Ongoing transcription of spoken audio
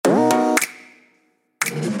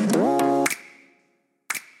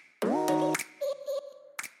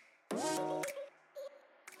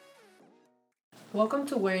Welcome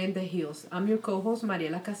to Wearing the Heels. I'm your co host,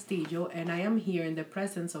 Mariela Castillo, and I am here in the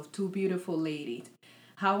presence of two beautiful ladies.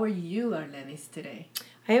 How are you, Arlenis, today?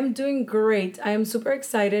 I am doing great. I am super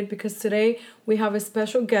excited because today we have a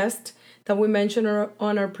special guest that we mentioned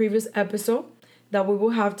on our previous episode that we will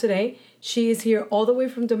have today. She is here all the way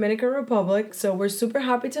from Dominican Republic, so we're super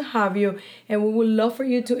happy to have you and we would love for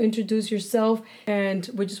you to introduce yourself and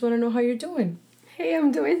we just want to know how you're doing. Hey,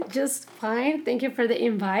 I'm doing just fine. Thank you for the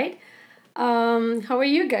invite. How are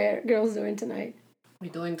you girls doing tonight?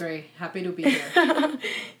 We're doing great. Happy to be here.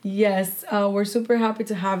 Yes, we're super happy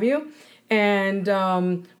to have you and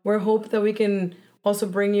we're hope that we can also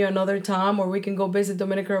bring you another time or we can go visit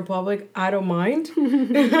Dominican Republic. I don't mind.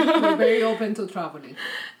 We're very open to traveling.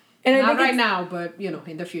 And Not right now, but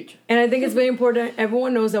in the future. And I think it's very important.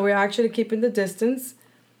 Everyone knows that we're actually keeping the distance,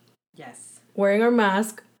 Yes. wearing our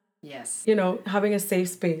mask, Yes. having a safe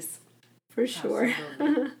space. For sure.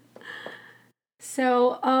 Absolutely.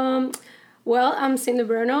 So, well, I'm Cindy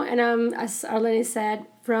Bruno, and I'm, as Arlene said,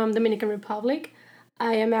 from Dominican Republic.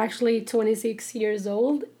 I am actually 26 years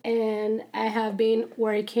old, and I have been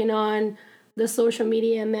working on the social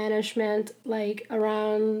media management like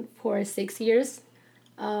around for 6 years.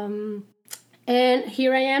 And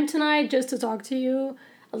here I am tonight just to talk to you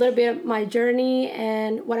a little bit of my journey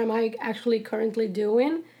and what am I actually currently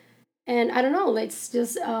doing. And I don't know, let's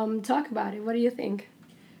just talk about it. What do you think?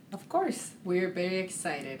 Of course, we're very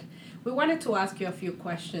excited. We wanted to ask you a few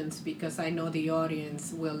questions because I know the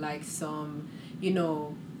audience will like some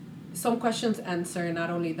questions answered. Not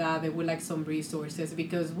only that, they would like some resources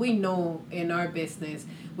because we know in our business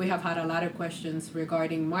we have had a lot of questions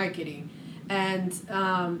regarding marketing. And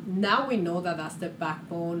now we know that that's the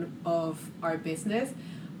backbone of our business.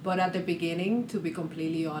 But at the beginning, to be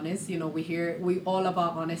completely honest, we all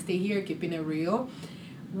about honesty here, keeping it real.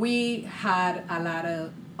 We had a lot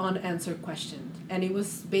of unanswered questions, and it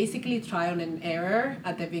was basically trial and error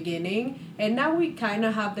at the beginning, and now we kind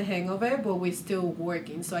of have the hang of it, but we're still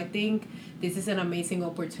working. So I think this is an amazing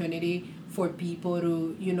opportunity for people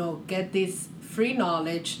to get this free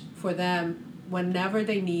knowledge for them whenever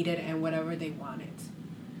they need it and whenever they want it.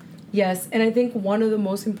 Yes, and I think one of the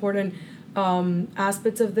most important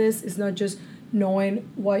aspects of this is not just knowing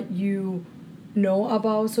what you know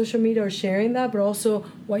about social media or sharing that, but also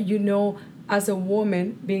what you know as a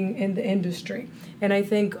woman being in the industry. And I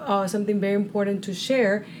think something very important to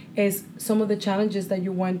share is some of the challenges that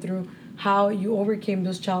you went through, how you overcame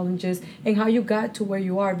those challenges, and how you got to where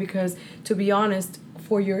you are. Because to be honest,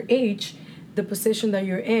 for your age, the position that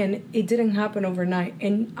you're in, it didn't happen overnight.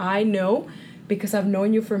 And I know, because I've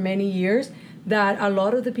known you for many years, that a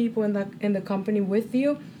lot of the people in the company with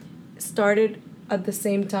you started at the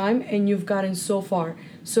same time and you've gotten so far.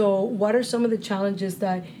 So what are some of the challenges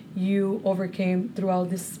that you overcame throughout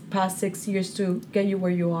this past 6 years to get you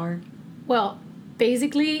where you are? Well,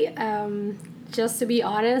 basically, just to be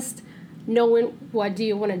honest, knowing what do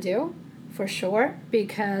you want to do, for sure,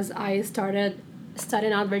 because I started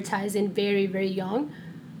studying advertising very, very young.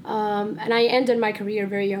 And I ended my career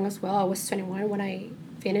very young as well. I was 21 when I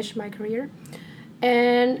finished my career.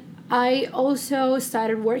 And I also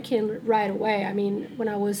started working right away. I mean, when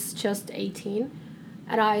I was just 18,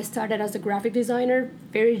 and I started as a graphic designer,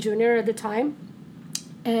 very junior at the time.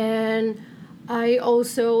 And I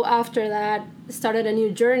also, after that, started a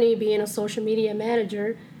new journey being a social media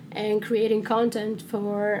manager and creating content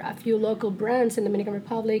for a few local brands in the Dominican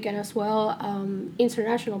Republic and as well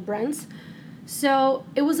international brands. So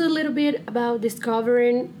it was a little bit about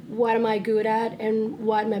discovering what am I good at and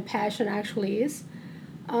what my passion actually is.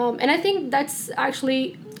 And I think that's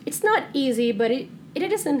actually, it's not easy, but it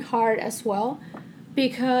isn't hard as well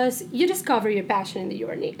because you discover your passion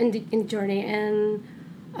in the journey. And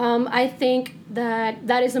I think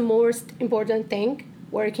that is the most important thing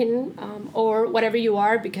working or whatever you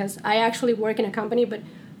are, because I actually work in a company, but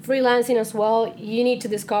freelancing as well, you need to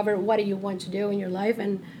discover what do you want to do in your life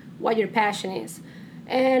and what your passion is.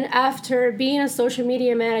 And after being a social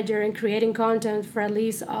media manager and creating content for at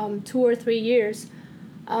least 2 or 3 years,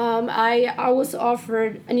 I was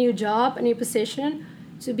offered a new job, a new position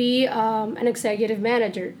to be an executive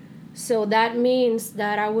manager. So that means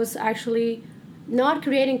that I was actually not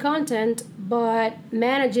creating content, but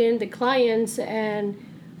managing the clients and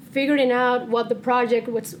figuring out what the project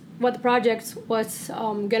was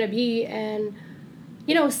gonna be, and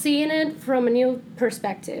seeing it from a new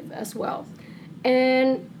perspective as well.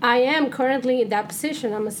 And I am currently in that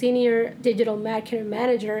position. I'm a senior digital marketing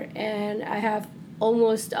manager, and I have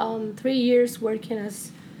almost 3 years working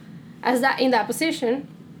as that in that position.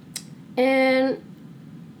 And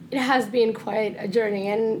it has been quite a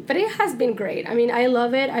journey, but it has been great. I mean, I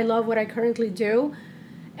love it. I love what I currently do,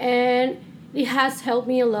 and it has helped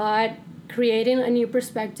me a lot creating a new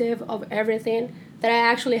perspective of everything that I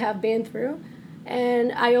actually have been through.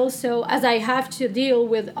 And I also, as I have to deal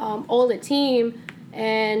with all the team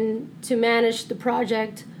and to manage the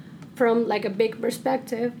project from like a big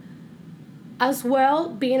perspective, as well,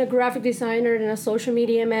 being a graphic designer and a social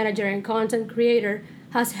media manager and content creator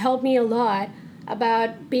has helped me a lot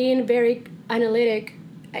about being very analytic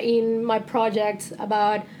in my projects,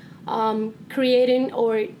 about creating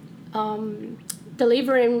or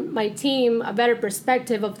delivering my team a better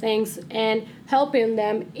perspective of things and helping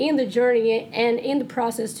them in the journey and in the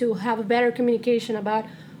process to have a better communication about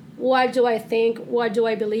what do I think, what do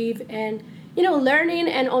I believe, and learning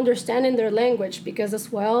and understanding their language, because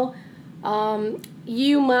as well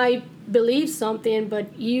you might believe something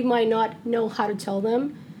but you might not know how to tell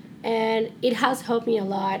them, and it has helped me a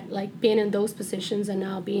lot, like being in those positions and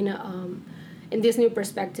now being in this new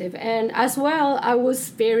perspective. And as well, I was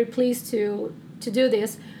very pleased to do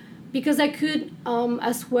this because I could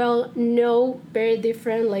as well know very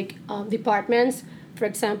different departments. For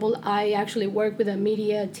example, I actually work with a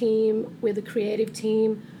media team, with a creative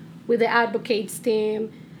team, with the advocates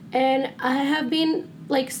team, and I have been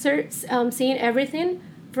seeing everything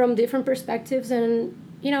from different perspectives, and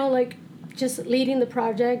just leading the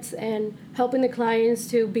projects and helping the clients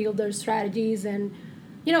to build their strategies and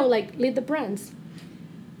lead the brands.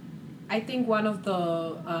 I think one of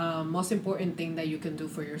the most important thing that you can do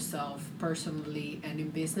for yourself personally and in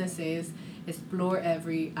business is explore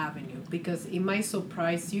every avenue, because it might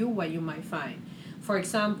surprise you what you might find. For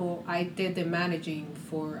example, I did the managing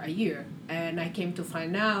for a year, and I came to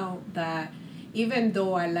find out that even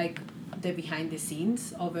though I like the behind the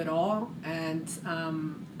scenes of it all, and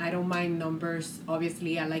I don't mind numbers,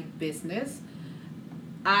 obviously I like business,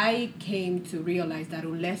 I came to realize that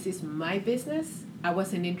unless it's my business, I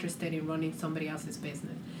wasn't interested in running somebody else's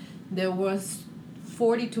business. There was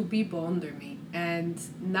 42 people under me, and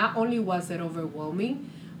not only was it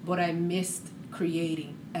overwhelming, but I missed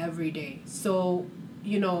creating every day. So,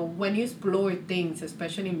 when you explore things,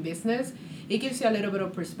 especially in business, it gives you a little bit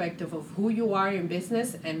of perspective of who you are in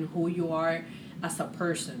business and who you are as a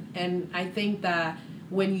person. And I think that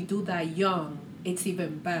when you do that young, it's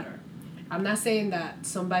even better. I'm not saying that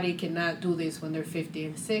somebody cannot do this when they're 50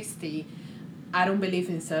 and 60. I don't believe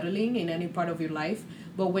in settling in any part of your life.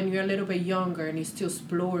 But when you're a little bit younger and you're still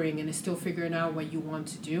exploring and you're still figuring out what you want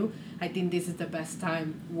to do, I think this is the best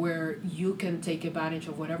time where you can take advantage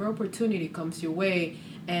of whatever opportunity comes your way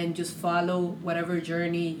and just follow whatever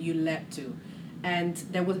journey you led to. And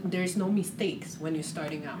there's no mistakes when you're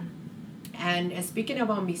starting out. And speaking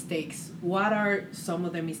about mistakes, what are some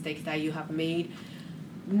of the mistakes that you have made,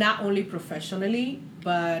 not only professionally,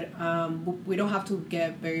 but we don't have to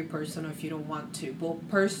get very personal if you don't want to, but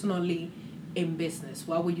personally in business,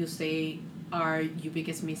 what would you say are your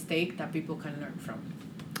biggest mistake that people can learn from?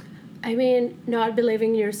 I mean, not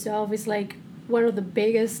believing in yourself is one of the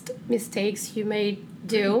biggest mistakes you may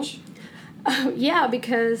do. Yeah,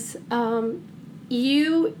 because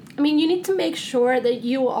you need to make sure that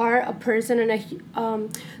you are a person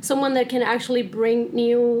and someone that can actually bring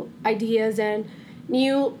new ideas and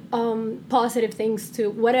new positive things to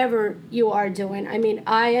whatever you are doing. I mean,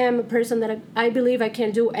 I am a person that I believe I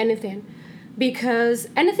can do anything, because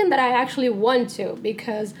anything that I actually want to,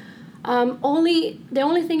 because the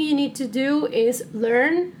only thing you need to do is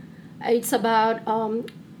learn. It's about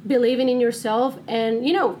believing in yourself and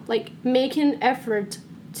making effort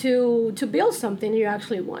to build something you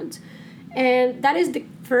actually want. And that is the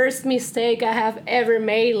first mistake I have ever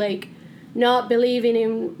made, not believing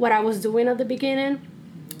in what I was doing at the beginning.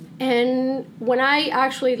 And when I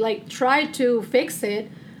actually tried to fix it,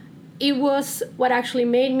 it was what actually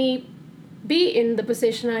made me be in the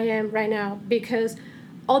position I am right now, because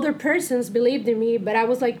other persons believed in me, but I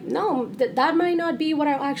was like, no, that might not be what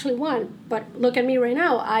I actually want. But look at me right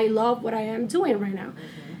now. I love what I am doing right now.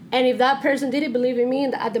 Mm-hmm. And if that person didn't believe in me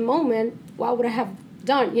at the moment, what would I have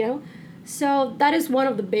done, So that is one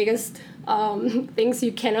of the biggest things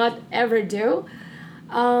you cannot ever do.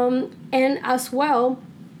 And as well,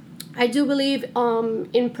 I do believe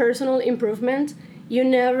in personal improvement. You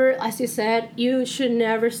never, as you said, you should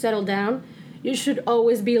never settle down. You should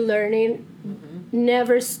always be learning. Mm-hmm.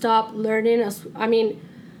 Never stop learning.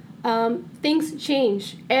 Things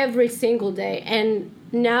change every single day. And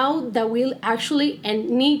now that we actually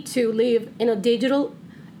need to live in a digital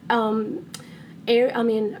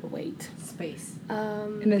space.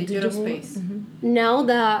 In a digital space. Mm-hmm. Now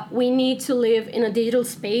that we need to live in a digital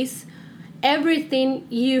space, everything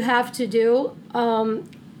you have to do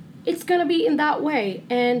it's gonna be in that way.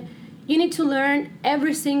 And you need to learn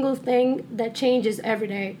every single thing that changes every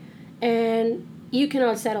day, and you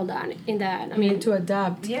cannot settle down in that. I mean, to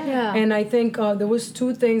adapt. Yeah. And I think there was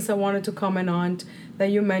two things I wanted to comment on that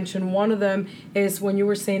you mentioned. One of them is when you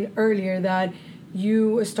were saying earlier that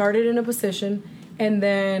you started in a position and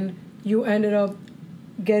then you ended up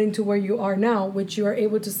getting to where you are now, which you are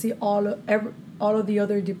able to see all of the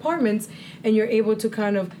other departments, and you're able to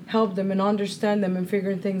kind of help them and understand them and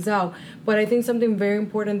figuring things out. But I think something very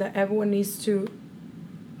important that everyone needs to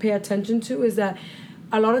pay attention to is that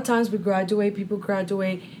a lot of times people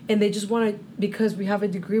graduate, and they just want to, because we have a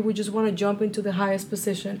degree, we just want to jump into the highest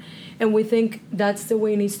position. And we think that's the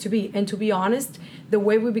way it needs to be. And to be honest, the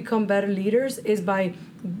way we become better leaders is by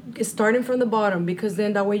starting from the bottom, because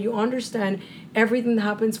then that way you understand everything that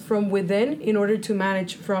happens from within in order to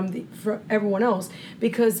manage from everyone else.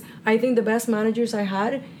 Because I think the best managers I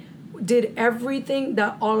had did everything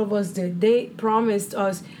that all of us did. They promised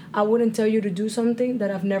us, I wouldn't tell you to do something that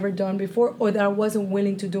I've never done before or that I wasn't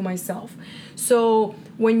willing to do myself. So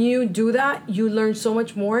when you do that, you learn so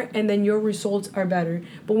much more, and then your results are better.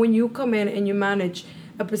 But when you come in and you manage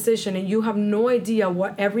a position and you have no idea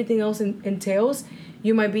what everything else entails,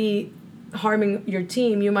 you might be harming your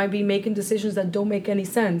team. You might be making decisions that don't make any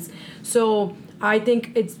sense. So I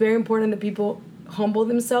think it's very important that people humble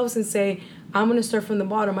themselves and say, I'm going to start from the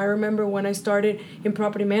bottom. I remember when I started in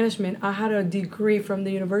property management, I had a degree from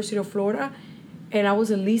the University of Florida, and I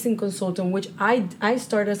was a leasing consultant, which I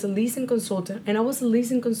started as a leasing consultant, and I was a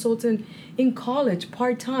leasing consultant in college,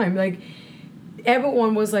 part-time. Like,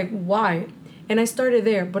 everyone was like, why? And I started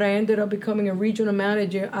there, but I ended up becoming a regional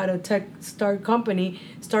manager at a tech startup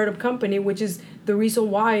company, which is the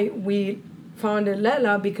reason why we founded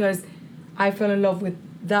Lela, because I fell in love with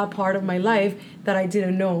that part of my life that I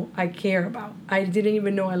didn't know I care about. I didn't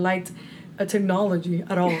even know I liked technology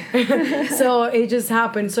at all. So it just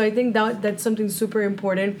happened. So I think that's something super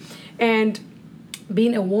important. And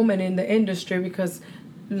being a woman in the industry, because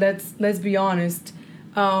let's be honest,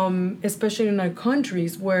 especially in our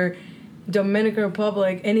countries where Dominican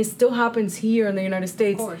Republic, and it still happens here in the United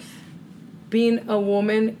States, Of course. being a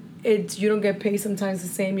woman, you don't get paid sometimes the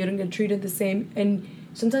same, you don't get treated the same, and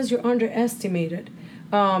sometimes you're underestimated.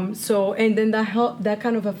 And then that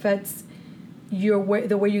kind of affects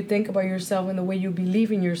the way you think about yourself and the way you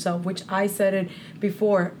believe in yourself, which I said it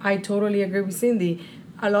before. I totally agree with Cindy.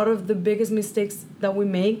 A lot of the biggest mistakes that we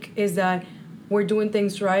make is that we're doing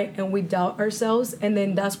things right and we doubt ourselves, and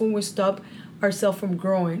then that's when we stop ourselves from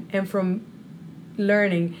growing and from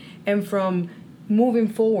learning and from moving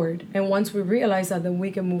forward. And once we realize that, then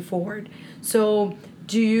we can move forward. So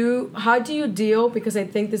how do you deal, because I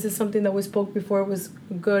think this is something that we spoke before, it was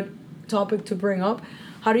a good topic to bring up.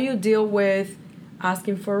 How do you deal with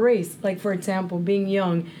asking for a raise? Like, for example, being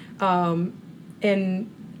young,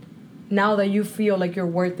 and now that you feel like you're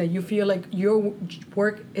worth it, you feel like your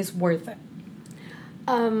work is worth it.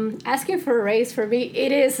 Asking for a raise for me,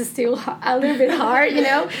 it is still a little bit hard,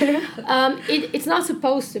 it's not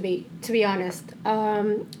supposed to be honest.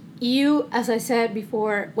 You, as I said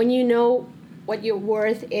before, when you know what your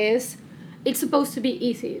worth is, it's supposed to be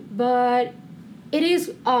easy, but it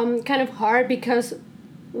is kind of hard because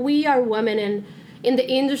we are women, and in the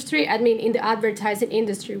industry, in the advertising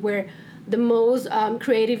industry, where the most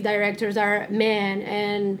creative directors are men,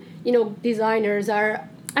 and designers are,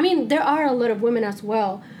 there are a lot of women as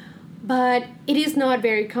well, but it is not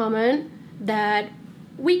very common that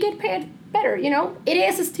we get paid better. It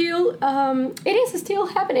is still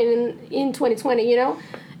happening in 2020.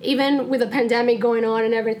 Even with the pandemic going on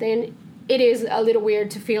and everything, it is a little weird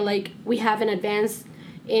to feel like we haven't advanced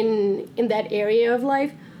in that area of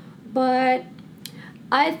life. But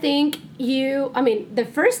I think the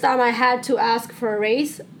first time I had to ask for a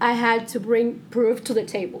raise, I had to bring proof to the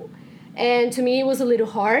table. And to me, it was a little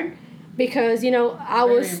hard because, I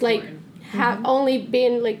was have only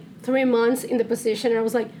been 3 months in the position, and I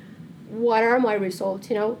was like, what are my results,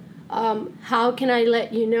 how can I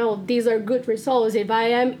let you know these are good results if I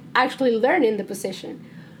am actually learning the position?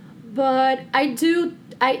 But I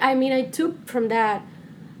took from that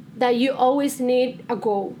you always need a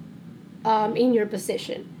goal in your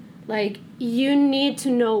position. Like, you need to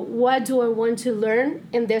know, what do I want to learn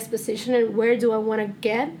in this position, and where do I want to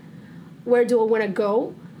get? Where do I want to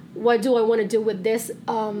go? What do I want to do with this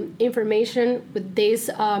information, with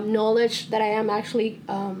this knowledge that I am actually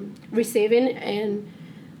receiving? And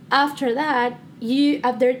after that,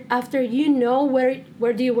 after you know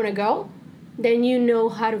where do you want to go, then you know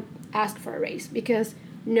how to ask for a raise. Because,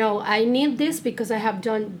 no, I need this because I have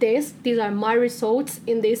done this. These are my results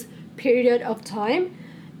in this period of time,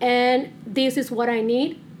 and this is what I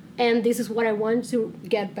need. and this is what I want to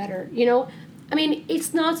get better, you know. I mean,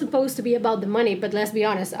 it's not supposed to be about the money, but let's be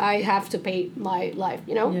honest, I have to pay my life,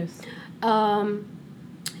 you know. Yes.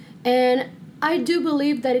 And I do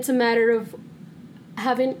believe that it's a matter of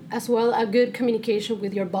having as well a good communication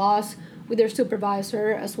with your boss, with your supervisor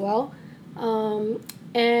as well.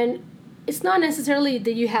 And it's not necessarily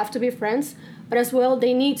that you have to be friends, but as well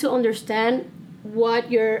they need to understand what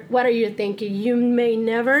are you thinking. You may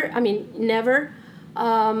never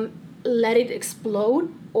let it explode,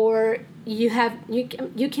 or you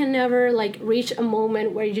can never like reach a moment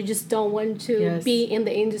where you just don't want to Yes. be in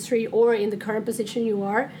the industry or in the current position you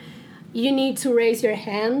are. You need to raise your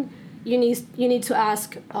hand. You need to ask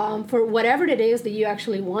for whatever it is that you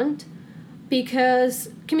actually want, because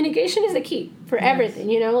communication is the key for everything,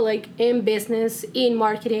 you know, like in business, in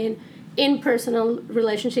marketing, in personal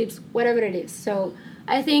relationships, whatever it is. So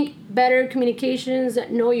I think better communications,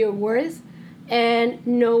 know your worth, and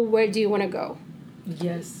know where do you want to go.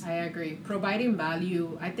 Yes. I agree. Providing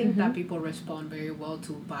value, I think that people respond very well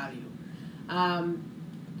to value.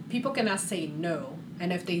 People cannot say no,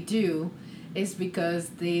 and if they do, it's because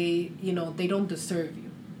they don't deserve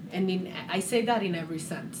you. And I say that in every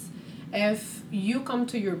sense. If you come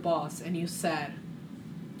to your boss and you said,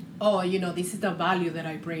 oh, this is the value that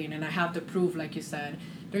I bring and I have the proof, like you said,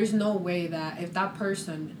 there's no way that if that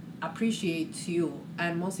person appreciates you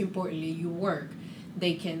and most importantly you work,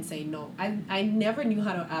 they can say no. I never knew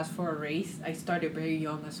how to ask for a raise. I started very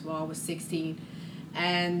young as well. I was 16.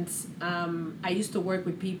 And I used to work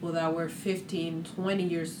with people that were 15, 20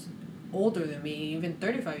 years older than me, even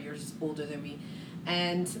 35 years older than me.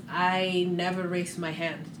 And I never raised my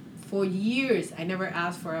hand. For years, I never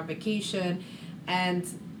asked for a vacation. And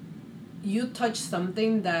you touched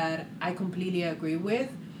something that I completely agree with,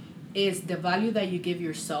 is the value that you give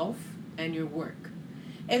yourself and your work.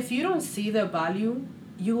 If you don't see the value,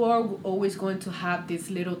 you are always going to have these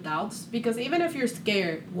little doubts, because even if you're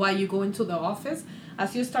scared while you go into the office,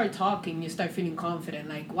 as you start talking, you start feeling confident,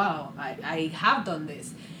 like, wow, I have done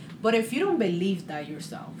this. But if you don't believe that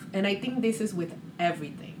yourself, and I think this is with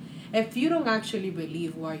everything, if you don't actually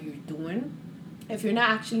believe what you're doing, if you're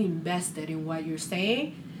not actually invested in what you're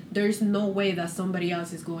saying, there's no way that somebody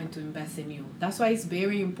else is going to invest in you. That's why it's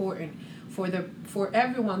very important for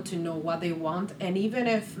everyone to know what they want. And even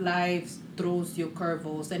if life throws you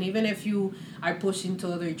curveballs, and even if you are pushed into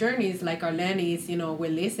other journeys, like Arlene is,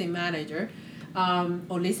 with listing manager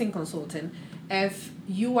or listing consultant, if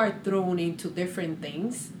you are thrown into different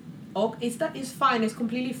things, it's fine. It's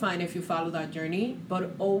completely fine if you follow that journey,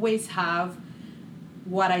 but always have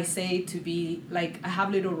what I say to be like, I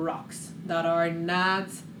have little rocks that are not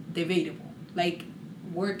debatable, like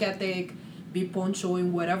work ethic, be punctual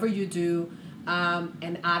in whatever you do,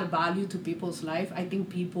 and add value to people's life. I think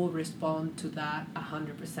people respond to that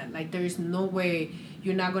 100%. Like, there's no way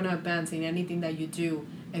you're not going to advance in anything that you do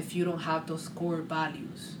if you don't have those core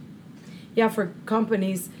values. Yeah, for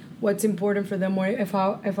companies, what's important for them, or if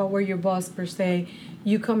I were your boss per se,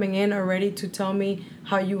 you coming in already to tell me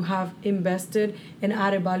how you have invested and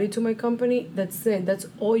added value to my company, that's it. That's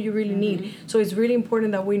all you really need. So it's really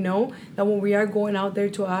important that we know that when we are going out there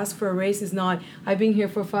to ask for a raise, it's not, I've been here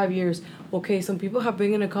for 5 years. Okay, some people have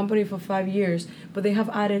been in a company for 5 years, but they have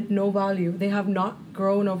added no value. They have not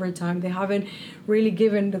grown over time. They haven't really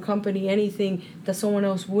given the company anything that someone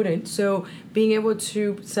else wouldn't. So being able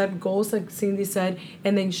to set goals, like Cindy said,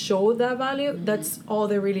 and then show that value, that's all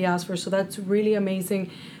they really ask for. So that's really amazing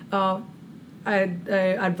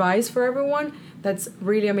advice for everyone. That's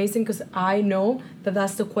really amazing, because I know that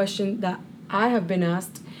that's the question that I have been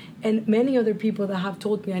asked. And many other people that have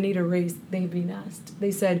told me I need a raise, they've been asked.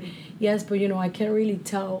 They said, yes, but I can't really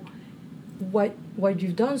tell what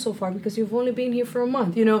you've done so far because you've only been here for a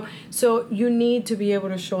month, So you need to be able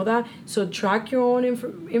to show that. So track your own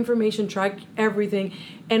information, track everything.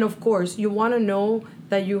 And of course, you want to know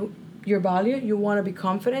that your value, you want to be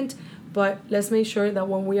confident, but let's make sure that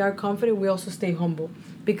when we are confident, we also stay humble.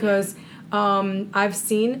 Because I've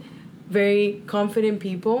seen very confident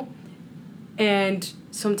people, and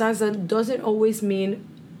sometimes that doesn't always mean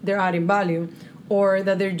they're adding value or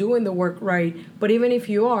that they're doing the work right. But even if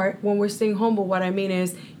you are, when we're staying humble, what I mean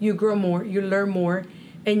is you grow more, you learn more,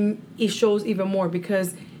 and it shows even more,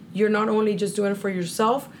 because you're not only just doing it for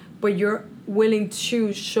yourself, but you're willing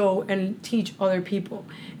to show and teach other people.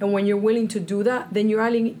 And when you're willing to do that, then you're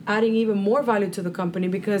adding even more value to the company,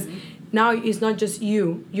 because now it's not just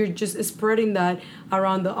you're just spreading that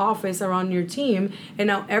around the office, around your team, and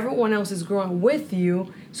now everyone else is growing with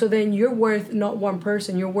you. So then you're worth not one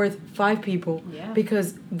person, you're worth 5 people,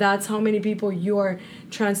 because that's how many people you are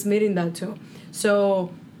transmitting that to.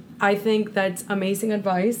 So I think that's amazing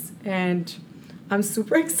advice, and I'm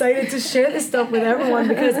super excited to share this stuff with everyone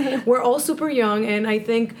because we're all super young, and I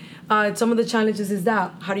think some of the challenges is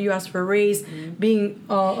that how do you ask for a raise, being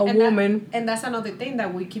a woman. And that's another thing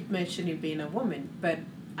that we keep mentioning, being a woman, but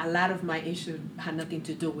a lot of my issue had nothing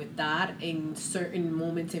to do with that. In certain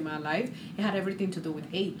moments in my life, it had everything to do with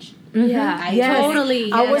age. Yeah,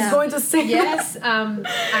 totally. I was going to say yes.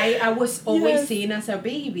 I was always Yes. seen as a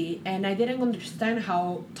baby, and I didn't understand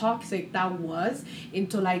how toxic that was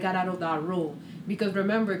until I got out of that role. Because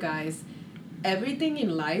remember, guys, everything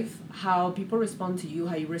in life, how people respond to you,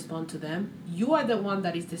 how you respond to them, you are the one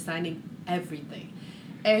that is designing everything.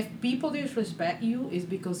 If people disrespect you, it's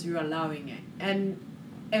because you're allowing it. And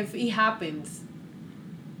if it happens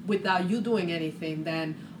without you doing anything,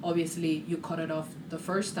 then obviously you cut it off the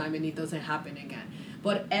first time and it doesn't happen again.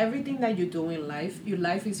 But everything that you do in life, your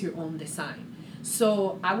life is your own design.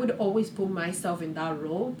 So I would always put myself in that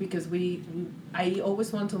role because I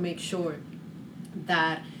always want to make sure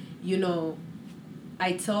that,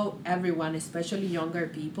 I tell everyone, especially younger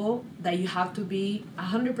people, that you have to be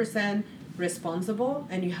 100% responsible,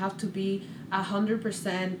 and you have to be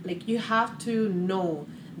 100%, like, you have to know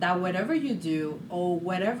that whatever you do or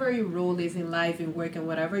whatever your role is in life, in work and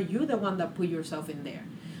whatever, you're the one that put yourself in there.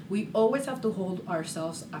 We always have to hold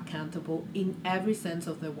ourselves accountable in every sense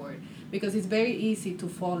of the word, because it's very easy to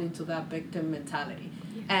fall into that victim mentality.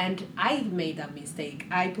 And I made that mistake.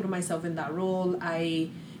 I put myself in that role. I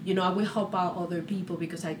would help out other people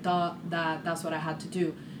because I thought that that's what I had to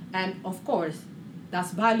do. And of course,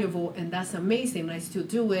 that's valuable and that's amazing. I still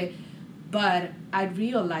do it. But I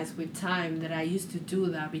realized with time that I used to do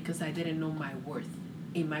that because I didn't know my worth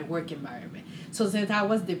in my work environment. So since I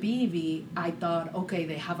was the BV, I thought, okay,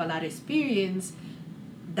 they have a lot of experience.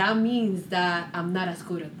 That means that I'm not as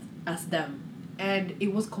good as them. And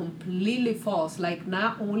it was completely false. Like,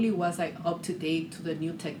 not only was I up to date to the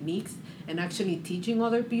new techniques and actually teaching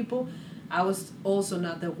other people, I was also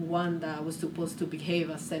not the one that was supposed to behave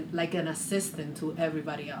as like an assistant to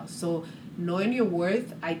everybody else. So knowing your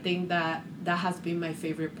worth, I think that has been my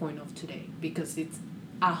favorite point of today, because it's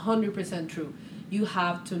 100% true. You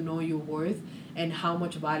have to know your worth and how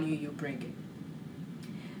much value you bring in.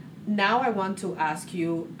 Now I want to ask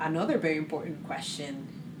you another very important question.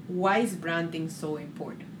 Why is branding so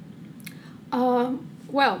important?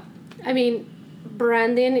 Well, I mean,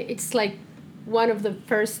 branding, it's like one of the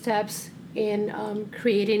first steps in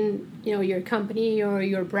creating, your company or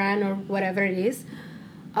your brand or whatever it is.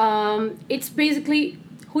 It's basically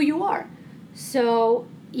who you are. So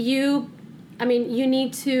you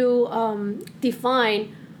need to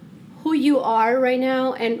define who you are right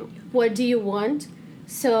now and what do you want,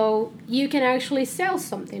 so you can actually sell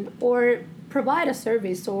something or provide a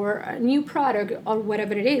service or a new product or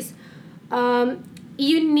whatever it is.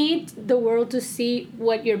 You need the world to see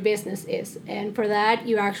what your business is, and for that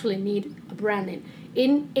you actually need a branding.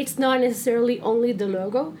 It's not necessarily only the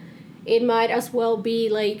logo. It might as well be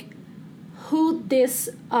like who this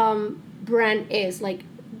brand is, like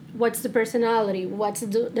what's the personality, what's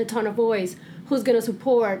the tone of voice, who's gonna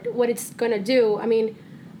support, what it's gonna do. I mean,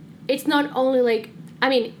 it's not only like,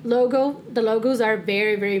 the logos are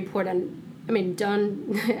very, very important. I mean,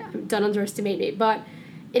 don't underestimate it, but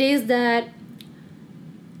it is that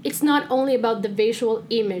it's not only about the visual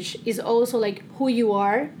image, it's also like who you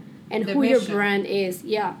are and who your brand is.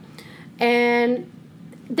 Yeah. And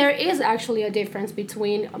there is actually a difference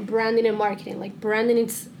between branding and marketing. Like, branding,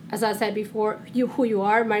 it's, as I said before, who you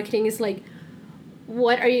are. Marketing is like,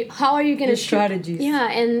 how are you going to strategies. Yeah,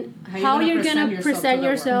 and how you're going to present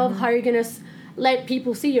yourself, how you're going to let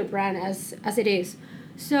people see your brand as it is.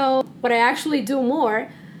 So what I actually do more,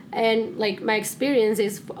 and like my experience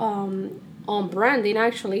is on branding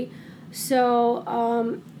actually.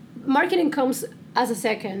 So marketing comes as a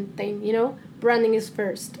second thing, branding is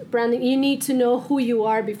first. Branding, you need to know who you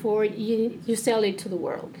are before you sell it to the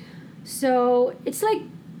world. So it's like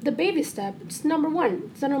the baby step. It's number one.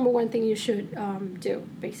 It's the number one thing you should do,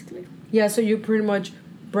 basically. Yeah, so you pretty much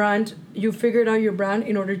you figured out your brand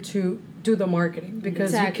in order to do the marketing,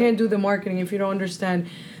 because you can't do the marketing if you don't understand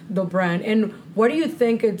the brand. And what do you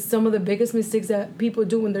think it's some of the biggest mistakes that people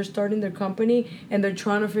do when they're starting their company and they're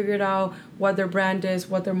trying to figure it out what their brand is,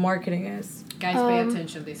 what their marketing is? Guys, pay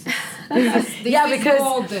attention. This is because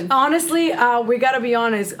golden. Honestly, we gotta be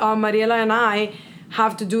honest. Mariela and I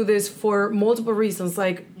have to do this for multiple reasons.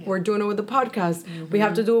 Like, we're doing it with the podcast. Mm-hmm. We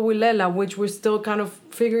have to do it with Lela, which we're still kind of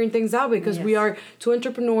figuring things out, because we are two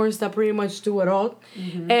entrepreneurs that pretty much do it all.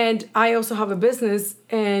 Mm-hmm. And I also have a business,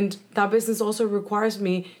 and that business also requires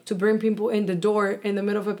me to bring people in the door in the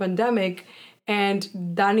middle of a pandemic. And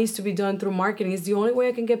that needs to be done through marketing. It's the only way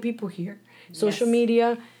I can get people here. Social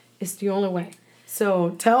media is the only way.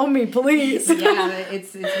 So tell me, please. Yeah,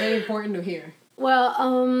 it's very important to hear.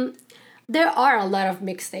 Well, there are a lot of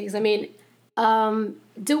mistakes. I mean,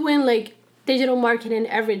 doing like digital marketing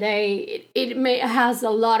every day, it has a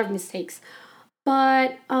lot of mistakes.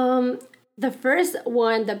 But the first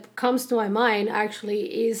one that comes to my mind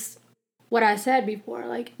actually is what I said before,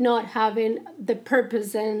 like not having the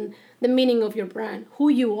purpose and the meaning of your brand, who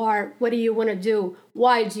you are, what do you want to do,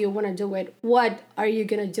 why do you want to do it, what are you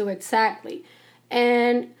going to do exactly.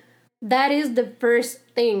 And that is the first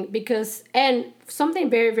thing, because, and something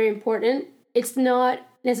very, very important, it's not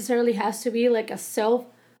necessarily has to be like a self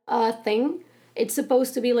thing. It's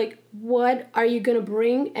supposed to be like, what are you going to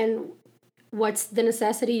bring and what's the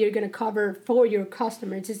necessity you're going to cover for your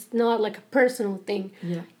customers. It's not like a personal thing.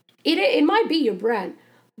 Yeah. It might be your brand,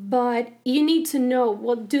 but you need to know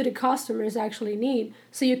what do the customers actually need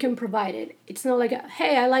so you can provide it. It's not like,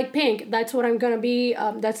 hey, I like pink. That's what I'm going to be.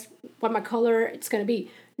 That's what my color it's going to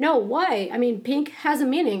be. No, why? I mean, pink has a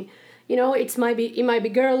meaning. You know, it might be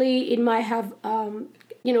girly. It might have,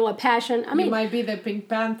 a passion. I mean, you might be the Pink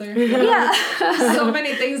Panther. Yeah. So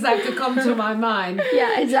many things that could come to my mind.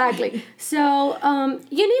 Yeah, exactly. So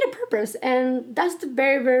you need a purpose, and that's the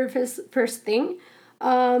very, very first thing.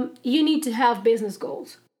 You need to have business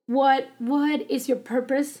goals. What is your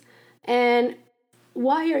purpose, and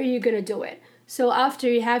why are you gonna do it? So after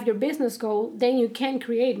you have your business goal, then you can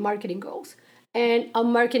create marketing goals and a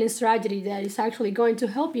marketing strategy that is actually going to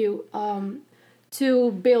help you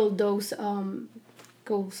to build those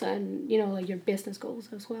goals and like your business goals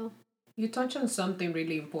as well. You touch on something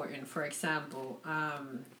really important. For example, I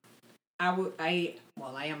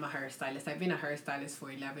am a hairstylist. I've been a hairstylist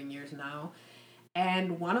for 11 years now.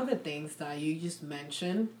 And one of the things that you just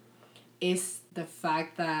mentioned is the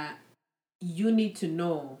fact that you need to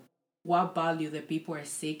know what value the people are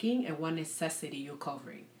seeking and what necessity you're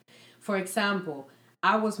covering. For example,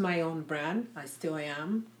 I was my own brand. I still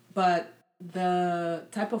am. But the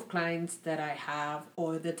type of clients that I have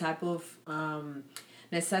or the type of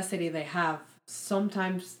necessity they have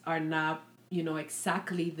sometimes are not,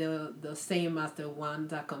 exactly the same as the ones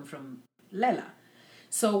that come from Lela.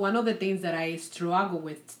 So one of the things that I struggle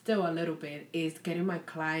with still a little bit is getting my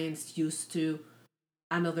clients used to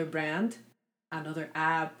another brand, another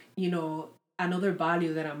app, another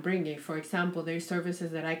value that I'm bringing. For example, there's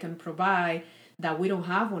services that I can provide that we don't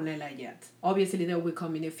have on Lela yet. Obviously, they will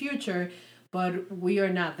come in the future, but we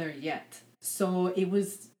are not there yet. So it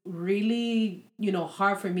was really,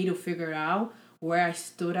 hard for me to figure out where I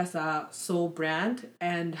stood as a sole brand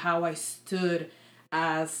and how I stood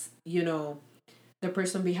as, the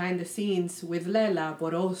person behind the scenes with Lela,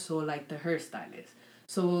 but also like the hairstylist.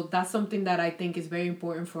 So that's something that I think is very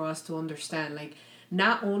important for us to understand. Like,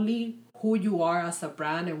 not only who you are as a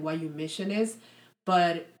brand and what your mission is,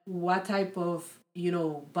 but what type of,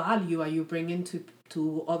 value are you bringing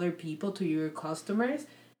to other people, to your customers,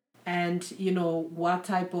 and, what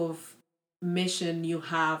type of mission you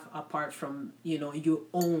have apart from, your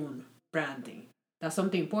own branding. That's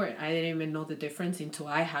something important. I didn't even know the difference until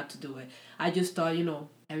I had to do it. I just thought,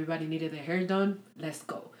 everybody needed their hair done. Let's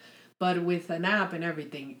go. But with an app and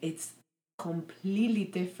everything, it's completely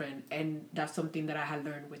different. And that's something that I had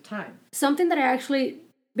learned with time. Something that I actually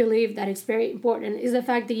believe that is very important is the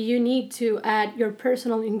fact that you need to add your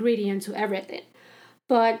personal ingredient to everything.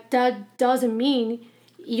 But that doesn't mean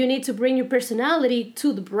you need to bring your personality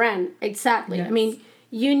to the brand. Exactly. Yes. I mean,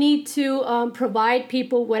 you need to provide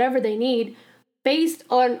people whatever they need based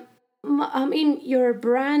on, your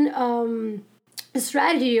brand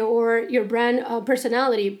strategy or your brand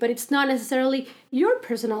personality, but it's not necessarily your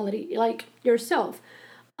personality, like yourself.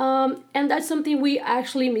 And that's something we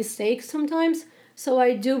actually mistake sometimes. So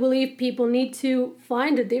I do believe people need to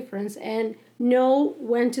find the difference and know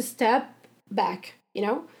when to step back,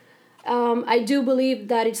 I do believe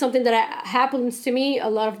that it's something that happens to me a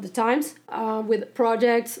lot of the times with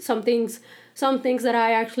projects, some things that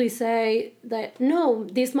I actually say that, no,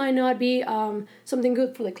 this might not be something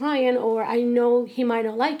good for the client, or I know he might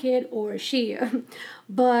not like it, or she.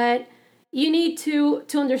 But you need to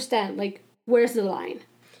understand, like, where's the line?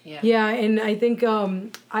 Yeah, and I think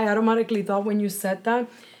I automatically thought when you said that,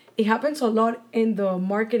 it happens a lot in the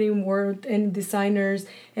marketing world and designers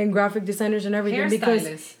and graphic designers and everything,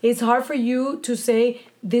 because it's hard for you to say,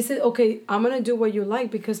 this is, okay, I'm going to do what you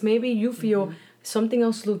like, because maybe you feel something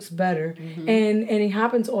else looks better. And it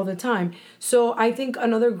happens all the time. So I think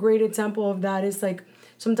another great example of that is, like,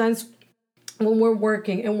 sometimes when we're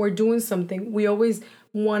working and we're doing something, we always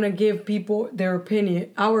want to give people their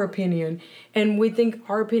opinion, our opinion, and we think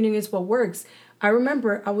our opinion is what works. I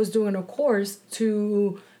remember I was doing a course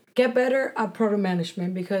to get better at product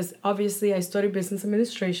management because obviously I studied business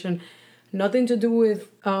administration, nothing to do with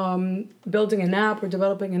building an app or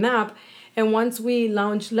developing an app. And once we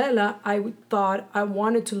launched Lela, I thought I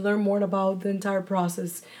wanted to learn more about the entire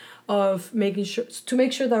process of making sure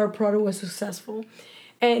that our product was successful.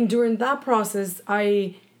 And during that process,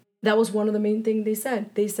 that was one of the main things they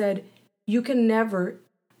said. They said, you can never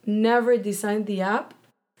design the app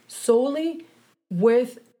solely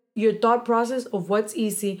with your thought process of what's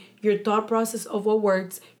easy, your thought process of what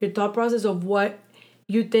works, your thought process of what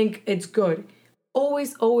you think it's good.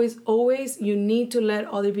 Always, always, always, you need to let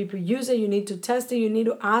other people use it. You need to test it. You need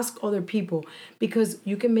to ask other people because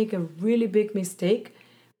you can make a really big mistake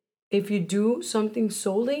if you do something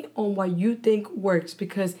solely on what you think works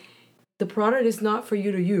because the product is not for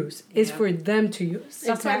you to use. It's for them to use.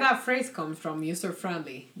 That's where that phrase comes from,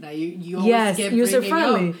 user-friendly. That you always get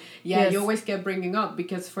user-friendly. Up. Yeah, you always get bringing up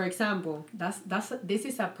because, for example, this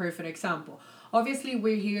is a perfect example. Obviously,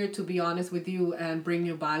 we're here to be honest with you and bring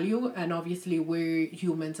you value, and obviously we're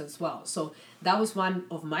humans as well. So that was one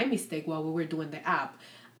of my mistakes while we were doing the app.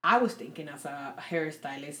 I was thinking as a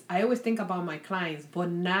hairstylist, I always think about my clients,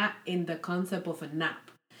 but not in the concept of an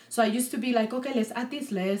app. So I used to be like, okay, let's add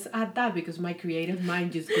this, let's add that, because my creative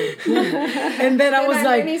mind just goes boom. And then I was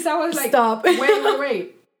like, stop.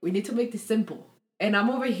 Wait. We need to make this simple. And I'm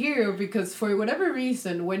over here because for whatever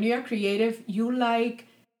reason, when you're creative, you like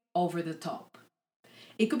over the top.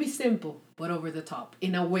 It could be simple, but over the top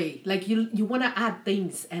in a way. Like you want to add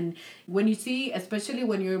things. And when you see, especially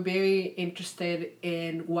when you're very interested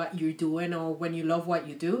in what you're doing or when you love what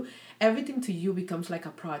you do, everything to you becomes like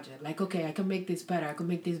a project. Like, okay, I can make this better. I can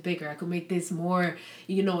make this bigger. I can make this more,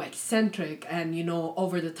 eccentric and,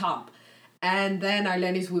 over the top. And then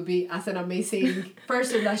Arlenis would be, as an amazing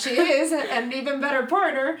person that she is, and even better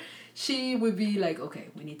partner, she would be like, okay,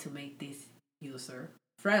 we need to make this user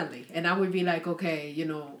friendly. And I would be like, okay,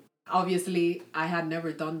 obviously I had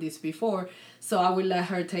never done this before, so I would let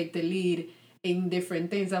her take the lead in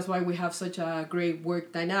different things. That's why we have such a great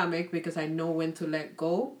work dynamic, because I know when to let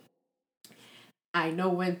go.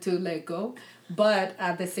 But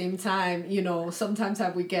at the same time, sometimes I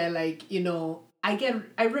would get like, I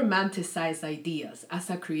romanticize ideas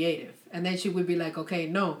as a creative. And then she would be like, okay,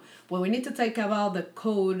 no, well, we need to think about the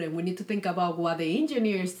code and we need to think about what the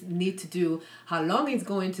engineers need to do, how long it's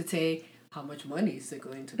going to take, how much money is it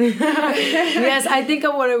going to be. Yes, I think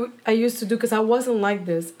of what I used to do because I wasn't like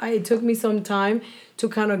this. It took me some time to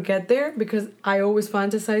kind of get there because I always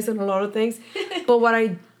fantasize on a lot of things. But what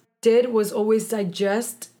I did was always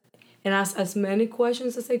digest and ask as many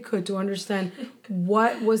questions as I could to understand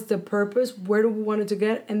what was the purpose, where do we want it to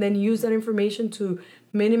get, and then use that information to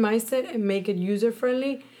minimize it and make it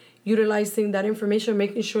user-friendly, utilizing that information,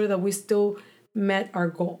 making sure that we still met our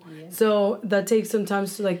goal. Yeah. So that takes some time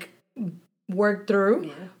to work through.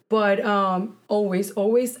 Yeah. But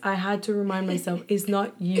always I had to remind myself, it's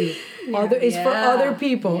not you. It's for other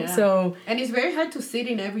people. Yeah. So and it's very hard to sit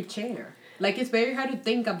in every chair. It's very hard to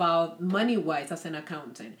think about money-wise as an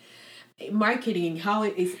accountant. Marketing, how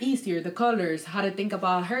it is easier, the colors, how to think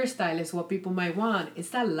about hairstylists, what people might want.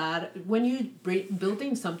 It's a lot. When you're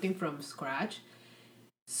building something from scratch,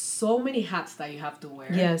 so many hats that you have to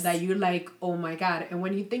wear. Yes. That you're like, oh my God. And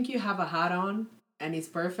when you think you have a hat on and it's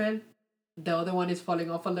perfect, the other one is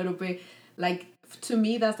falling off a little bit. To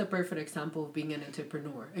me, that's the perfect example of being an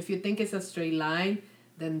entrepreneur. If you think it's a straight line,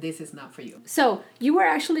 then this is not for you. So you were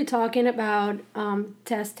actually talking about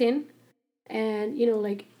testing and,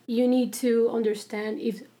 you need to understand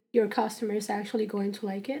if your customer is actually going to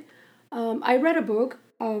like it. I read a book.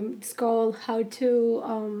 It's called How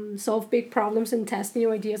to Solve Big Problems and Test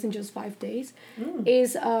New Ideas in Just 5 Days.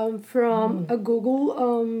 It's from a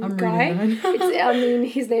Google guy.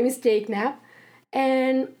 His name is Jake Knapp.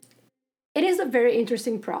 And it is a very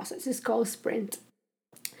interesting process. It's called Sprint.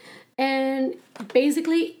 And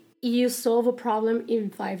basically, you solve a problem in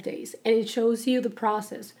 5 days. And it shows you the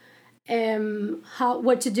process.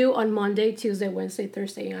 What to do on Monday, Tuesday, Wednesday,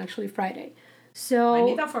 Thursday, and actually Friday. So I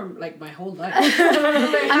need that for my whole life.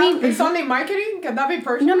 It's only marketing. Can that be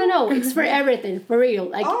personal? No. It's for everything, for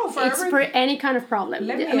real. It's for any kind of problem.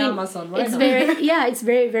 Let me Amazon right now. It's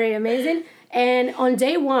very, very amazing. And on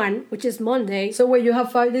day 1, which is Monday. So wait, you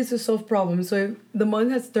have 5 days to solve problems. So if the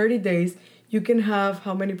month has 30 days, you can have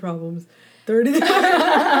how many problems? 30 days. No,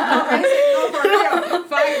 for real.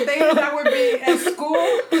 5 days that would be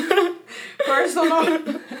school, personal,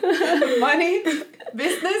 money,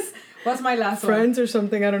 business. What's my last Friends or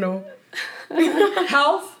something, I don't know.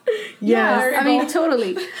 Health. Yeah, I mean,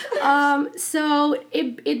 totally. So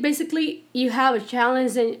it basically, you have a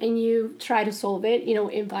challenge and you try to solve it,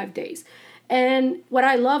 in 5 days. And what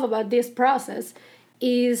I love about this process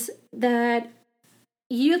is that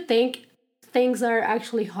you think things are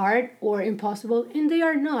actually hard or impossible, and they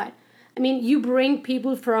are not. I mean, you bring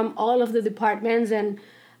people from all of the departments and,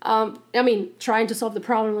 trying to solve the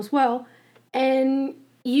problem as well. And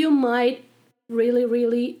you might really,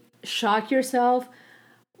 really shock yourself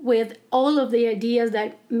with all of the ideas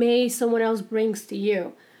that may someone else brings to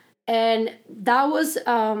you. And that was,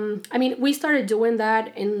 we started doing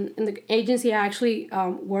that in the agency I actually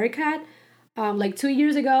work at like 2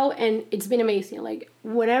 years ago, and it's been amazing. Like,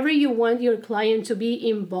 whenever you want your client to be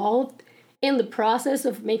involved in the process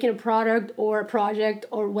of making a product or a project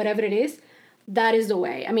or whatever it is, that is the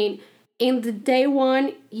way. I mean, in the day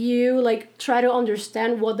one, you like try to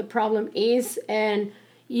understand what the problem is, and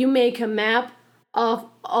you make a map of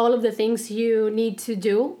all of the things you need to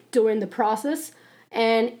do during the process.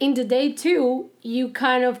 And in the day two, you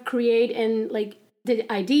kind of create and like the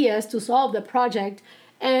ideas to solve the project.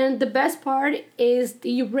 And the best part is that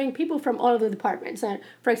you bring people from all of the departments. And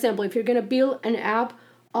for example, if you're gonna build an app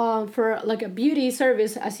for like a beauty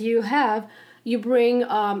service, as you have, you bring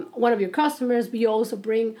one of your customers, but you also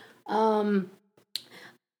bring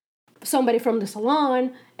somebody from the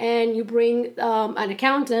salon, and you bring an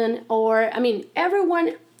accountant, or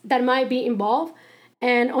everyone that might be involved.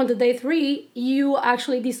 And on the day three, you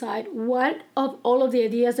actually decide what of all of the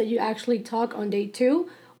ideas that you actually talk on day two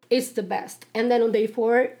is the best. And then on day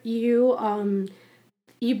four, you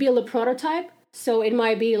build a prototype. So it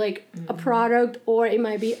might be like a product, or it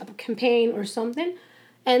might be a campaign or something.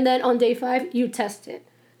 And then on day five, you test it.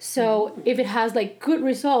 So if it has like good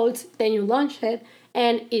results, then you launch it.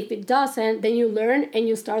 And if it doesn't, then you learn and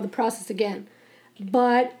you start the process again.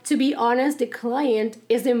 But to be honest, the client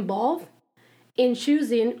is involved in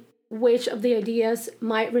choosing which of the ideas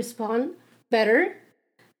might respond better.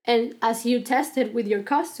 And as you test it with your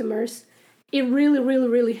customers, it really, really,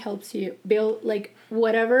 really helps you build like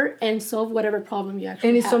whatever and solve whatever problem you actually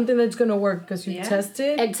have. And it's something that's going to work because you test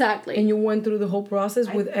it. Exactly. And you went through the whole process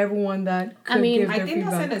with everyone that could give their feedback. I think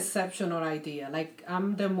that's an exceptional idea. Like,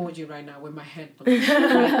 I'm the emoji right now with my head blown.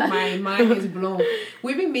 Like, my mind is blown.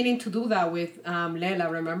 We've been meaning to do that with Lela.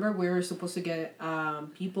 Remember, we were supposed to get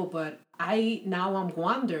people, but I'm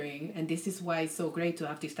wondering, and this is why it's so great to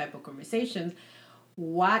have these type of conversations,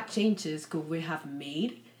 what changes could we have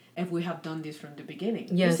made if we have done this from the beginning?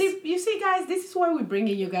 Yes. You see, guys, this is why we're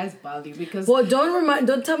bringing you guys value, because... Well,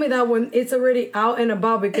 don't tell me that when it's already out and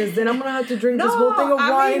about, because then I'm going to have to drink this whole thing of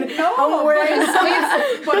wine.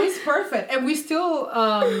 But it's perfect. And we still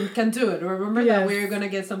can do it. Remember that we're going to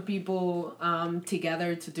get some people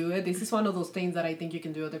together to do it. This is one of those things that I think you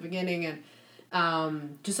can do at the beginning, and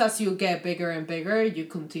just as you get bigger and bigger, you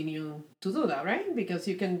continue to do that, right? Because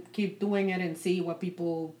you can keep doing it and see what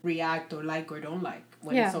people react or like or don't like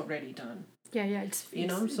when it's already done. Yeah, it's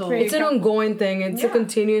it's an ongoing thing. It's a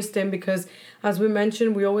continuous thing, because as we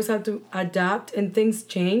mentioned, we always have to adapt and things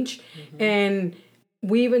change. And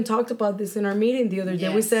we even talked about this in our meeting the other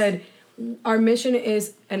day. We said our mission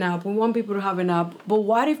is an app. We want people to have an app. But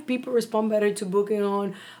what if people respond better to booking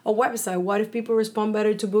on a website? What if people respond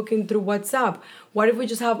better to booking through WhatsApp? What if we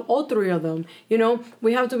just have all three of them?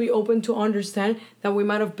 We have to be open to understand that we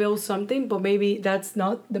might have built something, but maybe that's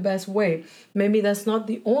not the best way. Maybe that's not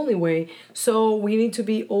the only way. So we need to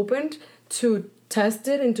be open to test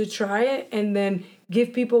it and to try it, and then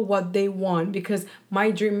give people what they want. Because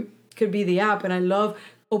my dream could be the app, and I love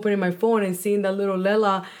opening my phone and seeing that little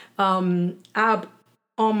Lela app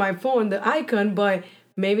on my phone, the icon, but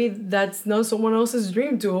maybe that's not someone else's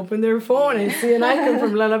dream to open their phone and see an icon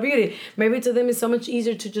from Lela Beauty. Maybe to them it's so much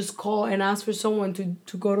easier to just call and ask for someone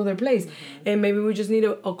to go to their place. And maybe we just need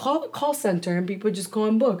a call center and people just call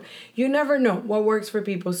and book. You never know what works for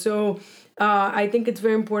people. So I think it's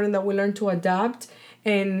very important that we learn to adapt.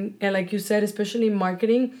 And like you said, especially in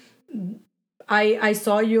marketing, I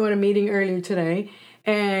saw you in a meeting earlier today,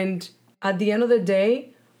 and at the end of the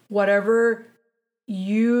day, whatever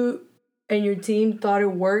you and your team thought it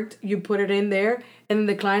worked, you put it in there, and then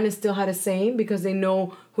the client still had a say because they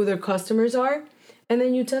know who their customers are, and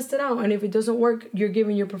then you test it out. And if it doesn't work, you're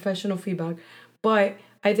giving your professional feedback. But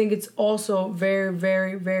I think it's also very,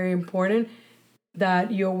 very, very important that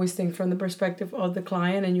you always think from the perspective of the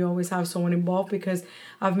client, and you always have someone involved, because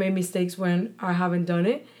I've made mistakes when I haven't done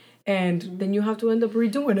it. And then you have to end up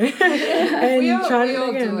redoing it and trying it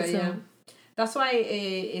again. Yeah. That's why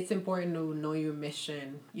it's important to know your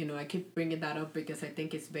mission. I keep bringing that up because I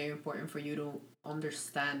think it's very important for you to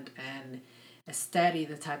understand study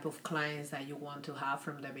the type of clients that you want to have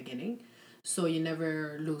from the beginning. So you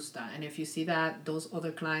never lose that. And if you see that those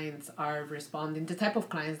other clients are responding, the type of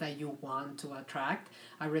clients that you want to attract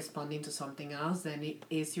are responding to something else, then it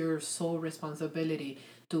is your sole responsibility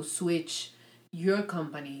to switch your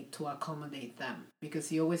company to accommodate them, because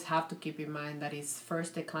you always have to keep in mind that it's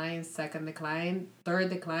first the client, second the client, third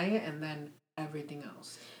the client, and then everything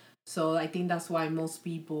else. So I think that's why most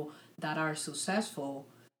people that are successful,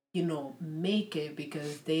 make it,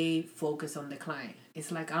 because they focus on the client.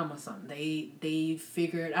 It's like Amazon. They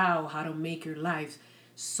figured out how to make your life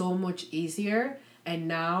so much easier, and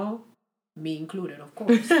now, me included, of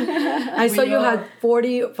course. I saw you had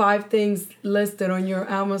 45 things listed on your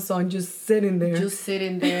Amazon just sitting there.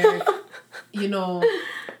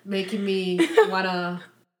 Making me wanna,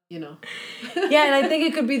 Yeah, and I think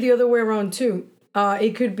it could be the other way around too.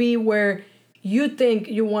 It could be where you think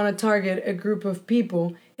you want to target a group of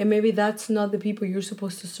people, and maybe that's not the people you're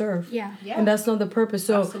supposed to serve. Yeah. And that's not the purpose.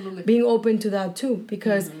 So Absolutely. being open to that too,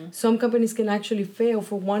 because some companies can actually fail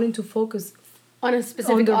for wanting to focus on a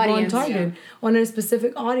specific on the audience. wrong target, on a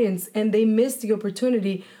specific audience, and they miss the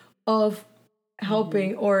opportunity of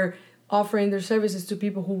helping or offering their services to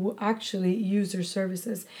people who actually use their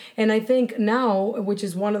services. And I think now, which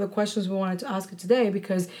is one of the questions we wanted to ask you today,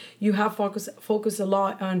 because you have focused a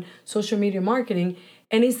lot on social media marketing,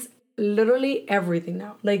 and it's literally everything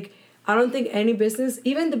now. Like, I don't think any business,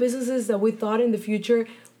 even the businesses that we thought in the future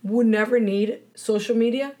would never need social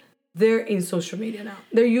media, they're in social media now.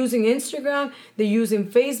 They're using Instagram, they're using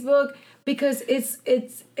Facebook, because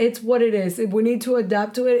it's what it is. We need to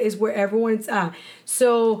adapt to it. It's where everyone's at.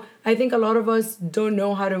 So I think a lot of us don't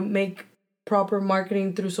know how to make proper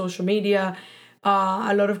marketing through social media.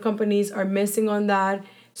 A lot of companies are missing on that.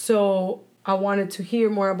 So I wanted to hear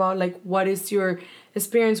more about, like, what is your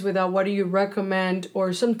experience with that? What do you recommend,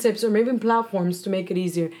 or some tips, or maybe platforms to make it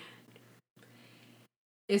easier?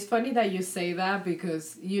 It's funny that you say that,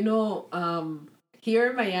 because here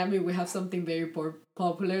in Miami we have something very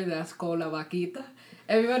popular that's called La Vaquita.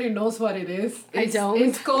 Everybody knows what it is. I don't.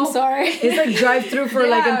 It's called, I'm sorry. It's like drive-through for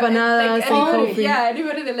like empanadas and coffee. Yeah,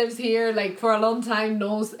 anybody that lives here, like, for a long time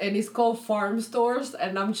knows, and it's called farm stores,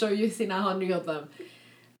 and I'm sure you've seen 100 of them.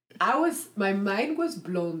 My mind was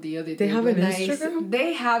blown the other day. They have an Instagram?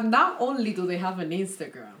 They have, not only do they have an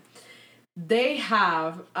Instagram, they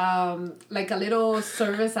have like a little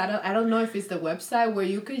service. I don't know if it's the website, where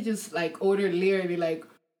you could just, like, order literally like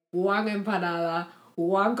one empanada,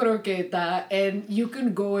 one croqueta, and you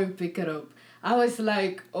can go and pick it up. I was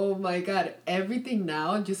like, oh my God, everything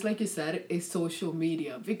now, just like you said, is social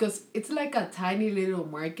media, because it's like a tiny little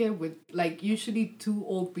market with, like, usually 2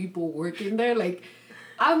 old people working there. Like,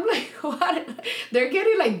 I'm like, what? They're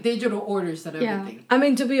getting, like, digital orders and everything. Yeah. I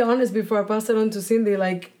mean, to be honest, before I pass it on to Cindy,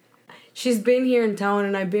 like, she's been here in town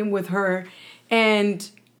and I've been with her, and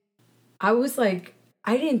I was like,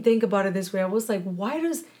 I didn't think about it this way. I was like, why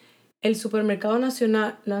does El Supermercado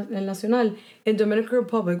Nacional in Dominican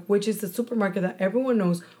Republic, which is the supermarket that everyone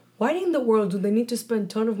knows, why in the world do they need to spend a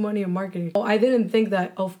ton of money on marketing? I didn't think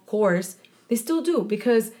that. Of course, they still do,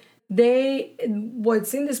 because what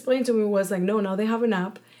Cindy explained to me was like, no, now they have an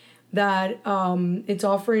app that it's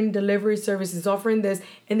offering delivery services, offering this,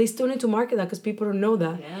 and they still need to market that because people don't know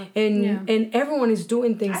that. Yeah. And everyone is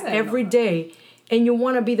doing things every day, and you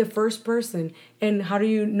want to be the first person. And how do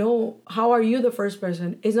you know? How are you the first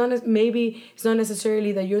person? It's not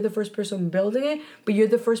necessarily that you're the first person building it, but you're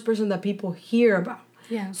the first person that people hear about.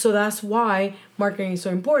 Yeah. So that's why marketing is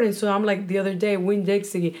so important. So I'm like, the other day,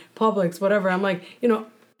 Winn-Dixie, Publix, whatever. I'm like,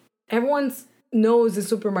 everyone knows the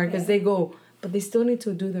supermarkets, they go, but they still need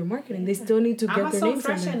to do their marketing. They still need to get Amazon their names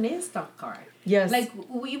Fresh in there. and Instacart. Yes. Like,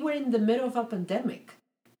 we were in the middle of a pandemic.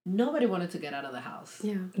 Nobody wanted to get out of the house.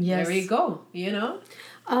 Yeah. Yes. There you go,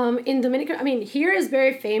 In Dominican, here is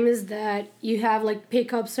very famous that you have, like,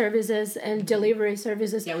 pickup services and delivery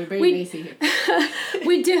services. Yeah, we're very lazy here.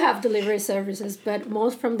 We do have delivery services, but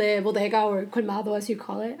most from the bodega or colmado, as we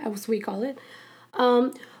call it.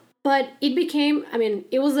 But it became,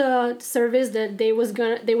 it was a service that they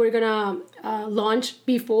were gonna launch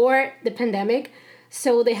before the pandemic,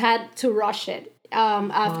 so they had to rush it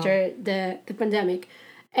after the pandemic.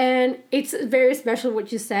 And it's very special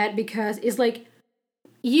what you said, because it's like,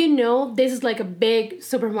 this is like a big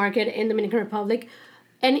supermarket in Dominican Republic,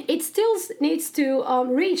 and it still needs to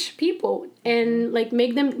reach people and, like,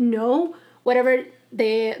 make them know whatever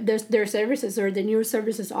their services or the new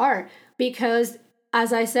services are, because,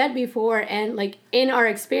 as I said before, and, like, in our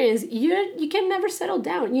experience, you can never settle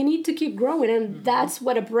down. You need to keep growing, and that's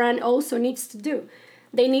what a brand also needs to do.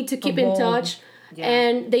 They need to keep in touch Yeah.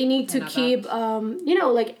 and they need to And keep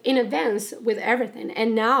adapt. like in advance with everything.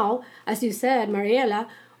 And now, as you said, Mariela,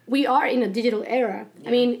 we are in a digital era. I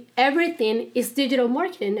mean, everything is digital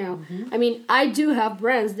marketing now. I mean, I do have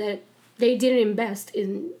brands that they didn't invest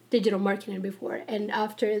in digital marketing before, and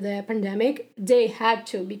after the pandemic they had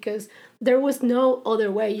to, because there was no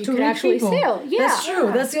other way you To could reach actually people. sell. Yeah, That's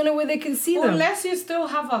true. That's the only way they can see them. Unless you still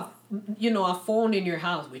have a phone in your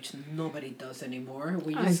house, which nobody does anymore.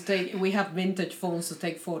 We have vintage phones to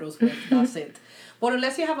take photos with. That's it. But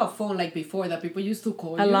unless you have a phone like before that people used to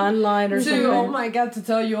call A you landline or to, something. oh my god, to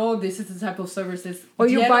tell you, oh, this is the type of services. Or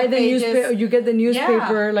you Yellow buy the Pages. newspaper, you get the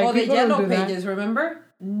newspaper. Yeah. Like or the people Yellow don't do Pages. Remember?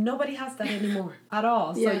 Nobody has that anymore at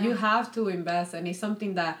all. So Yeah. you have to invest, and it's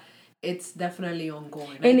something that it's definitely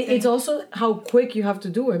ongoing. And I it's think. also how quick you have to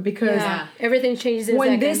do it, because yeah. Everything changes in a when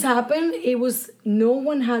second. this happened, it was no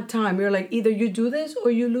one had time. You're like, either you do this or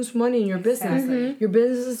you lose money in your business. Exactly. Your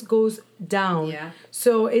business goes down. Yeah.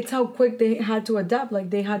 So it's how quick they had to adapt. Like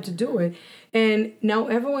they had to do it. And now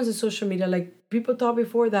everyone's on social media. Like people thought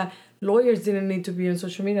before that lawyers didn't need to be on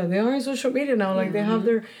social media. They are on social media now. Like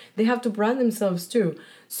they have to brand themselves too.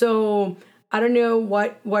 So I don't know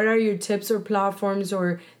what are your tips or platforms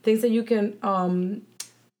or things that you can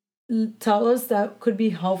tell us that could be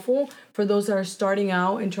helpful for those that are starting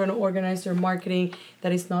out and trying to organize their marketing,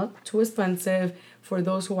 that is not too expensive for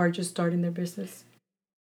those who are just starting their business.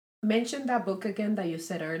 Mention that book again that you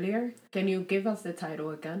said earlier. Can you give us the title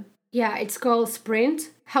again? Yeah, it's called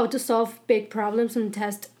Sprint: How to Solve Big Problems and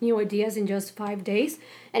Test New Ideas in Just 5 Days,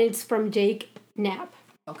 and it's from Jake Knapp.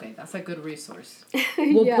 Okay, that's a good resource.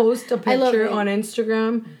 We'll Yeah, post a I love picture it. on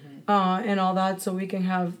Instagram and all that, so we can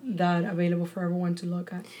have that available for everyone to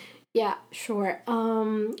look at. Yeah, sure.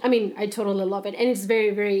 I mean, I totally love it, and it's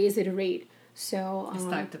very, very easy to read. So It's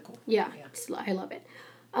tactical. yeah, Yeah. I love it.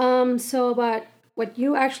 So about what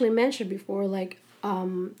you actually mentioned before, like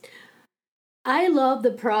I love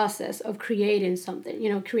the process of creating something.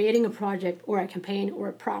 Creating a project or a campaign or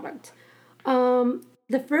a product.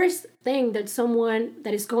 The first thing that someone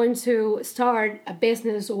that is going to start a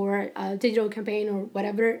business or a digital campaign or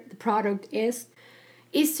whatever the product is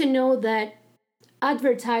to know that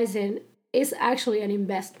advertising is actually an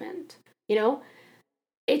investment.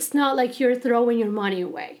 It's not like you're throwing your money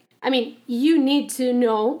away. I mean, you need to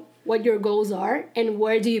know what your goals are and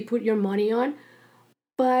where do you put your money on,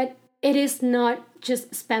 but it is not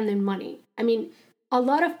just spending money. I mean, a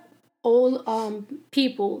lot of old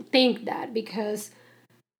people think that because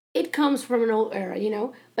it comes from an old era,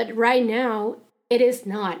 but right now it is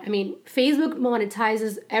not. I mean, Facebook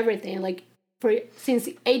monetizes everything like since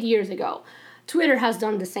 8 years ago. Twitter has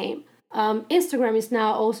done the same. Instagram is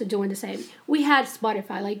now also doing the same. We had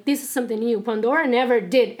Spotify, like this is something new. Pandora never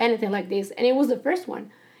did anything like this, and it was the first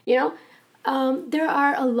one. There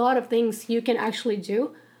are a lot of things you can actually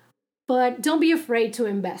do, but don't be afraid to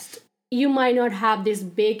invest. You might not have this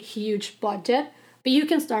big, huge budget, but you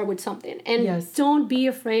can start with something. And Yes. don't be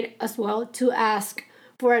afraid as well to ask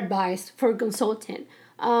for advice, for consulting.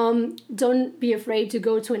 Don't be afraid to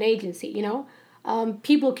go to an agency,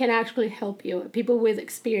 people can actually help you, people with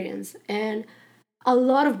experience. And a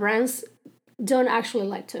lot of brands don't actually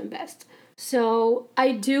like to invest. So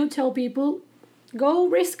I do tell people, go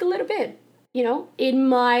risk a little bit. It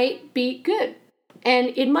might be good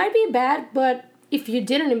and it might be bad, but if you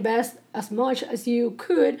didn't invest as much as you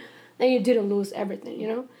could, then you didn't lose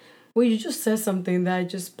everything. Well, you just said something that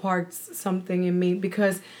just sparks something in me,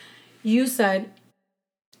 because you said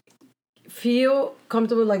feel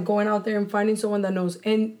comfortable like going out there and finding someone that knows.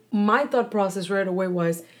 And my thought process right away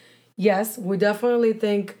was, yes, we definitely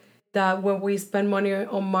think that when we spend money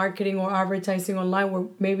on marketing or advertising online, we're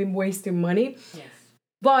maybe wasting money. Yes.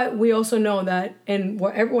 But we also know that, and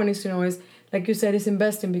what everyone needs to know is, like you said, is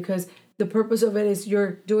investing, because the purpose of it is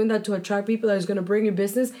you're doing that to attract people that is going to bring you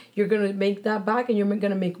business. You're going to make that back and you're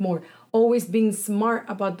going to make more. Always being smart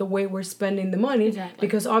about the way we're spending the money. Exactly.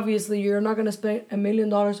 Because obviously you're not going to spend $1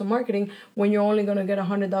 million on marketing when you're only going to get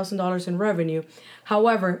 $100,000 in revenue.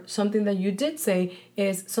 However, something that you did say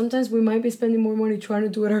is sometimes we might be spending more money trying to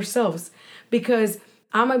do it ourselves, because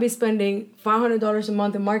I might be spending $500 a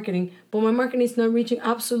month in marketing, but my marketing is not reaching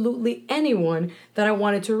absolutely anyone that I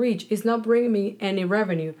wanted to reach. It's not bringing me any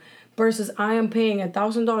revenue. Versus I am paying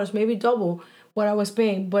 $1,000, maybe double what I was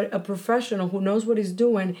paying, but a professional who knows what he's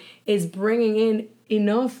doing is bringing in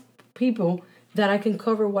enough people that I can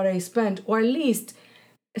cover what I spent, or at least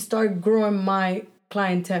start growing my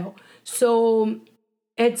clientele. So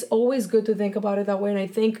it's always good to think about it that way. And I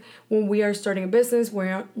think when we are starting a business,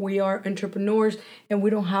 where we are entrepreneurs and we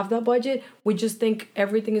don't have that budget, we just think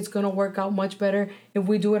everything is going to work out much better if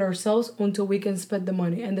we do it ourselves until we can spend the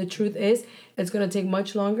money. And the truth is, it's going to take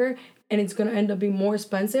much longer and it's going to end up being more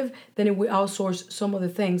expensive than if we outsource some of the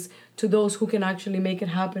things to those who can actually make it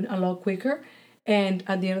happen a lot quicker. And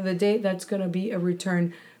at the end of the day, that's going to be a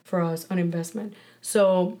return for us on investment.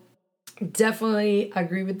 So definitely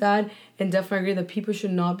agree with that, and definitely agree that people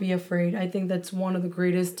should not be afraid. I think that's one of the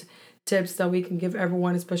greatest tips that we can give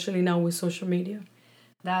everyone, especially now with social media.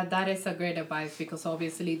 That is a great advice, because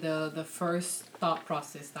obviously the first thought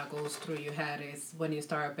process that goes through your head is when you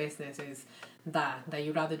start a business is that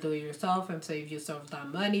you rather do it yourself and save yourself that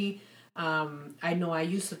money. I know I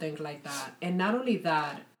used to think like that, and not only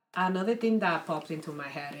that, another thing that pops into my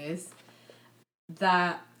head is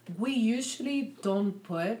that we usually don't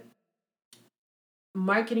put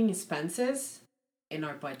marketing expenses in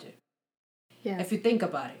our budget. Yeah. If you think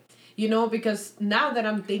about it, because now that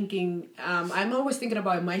I'm thinking, I'm always thinking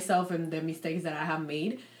about myself and the mistakes that I have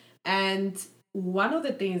made. And one of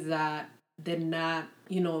the things that did not,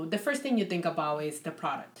 the first thing you think about is the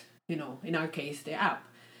product, in our case, the app.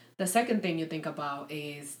 The second thing you think about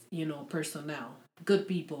is, personnel, good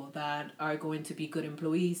people that are going to be good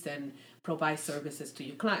employees and provide services to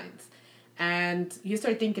your clients. And you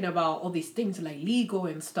start thinking about all these things like legal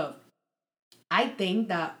and stuff. I think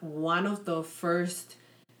that one of the first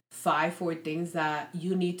 4 things that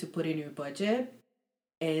you need to put in your budget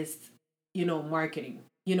is, marketing.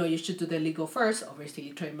 You should do the legal first,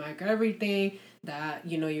 obviously trademark everything, that,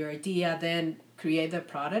 your idea, then create the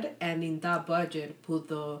product, and in that budget, put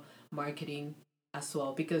the marketing as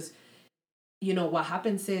well. Because what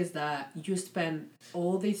happens is that you spend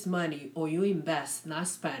all this money, or you invest, not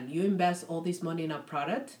spend, you invest all this money in a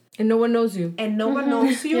product. And no one knows you. And no one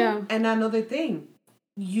knows you. Yeah. And another thing,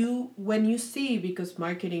 when you see, because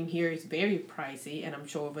marketing here is very pricey, and I'm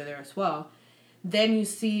sure over there as well, then you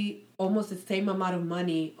see almost the same amount of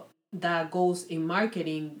money that goes in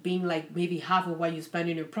marketing being like maybe half of what you spend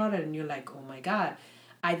in your product, and you're like, oh my God,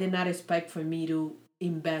 I did not expect for me to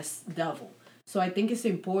invest double. So I think it's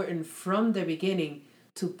important from the beginning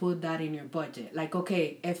to put that in your budget. Like,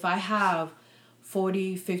 okay, if I have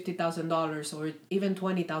 $50,000 or even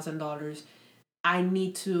 $20,000, I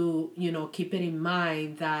need to, keep it in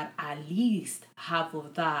mind that at least half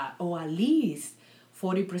of that, or at least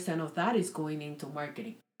 40% of that is going into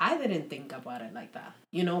marketing. I didn't think about it like that.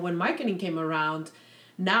 When marketing came around,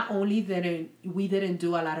 not only we didn't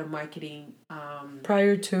do a lot of marketing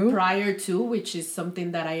prior to, which is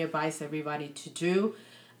something that I advise everybody to do,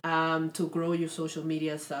 to grow your social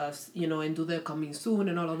media stuff, and do the coming soon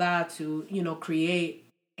and all of that, to, create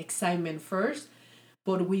excitement first.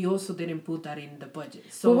 But we also didn't put that in the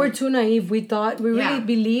budget. So we were too naive. We really Yeah.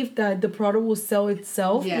 believed that the product will sell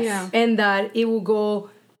itself. Yes. Yeah. And that it will go,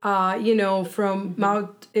 from mouth,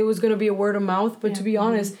 it was going to be a word of mouth. But to be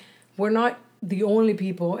honest, we're not the only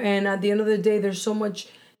people. And at the end of the day, there's so much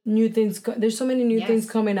new things. There's so many new Yes. things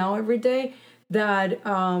coming out every day that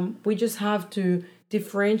we just have to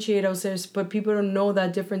differentiate ourselves, but people don't know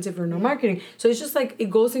that difference if we're not marketing. So it's just like it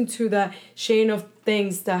goes into that chain of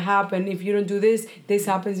things that happen. If you don't do this, this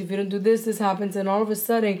happens. If you don't do this, this happens. And all of a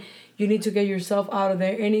sudden, you need to get yourself out of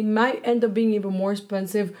there. And it might end up being even more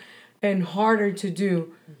expensive and harder to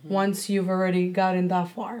do once you've already gotten that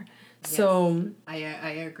far. Yes. So I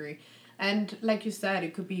agree. And like you said,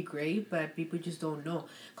 it could be great, but people just don't know.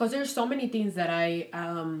 Because there's so many things that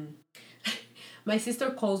my sister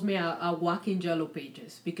calls me a walking Yellow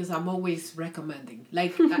Pages, because I'm always recommending.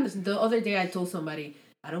 Like the other day I told somebody,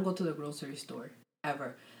 I don't go to the grocery store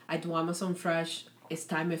ever. I do Amazon Fresh. It's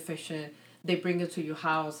time efficient. They bring it to your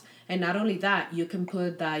house. And not only that, you can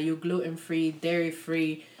put that you're gluten-free,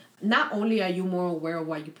 dairy-free. Not only are you more aware of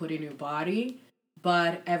what you put in your body,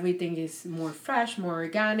 but everything is more fresh, more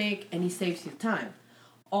organic, and it saves you time.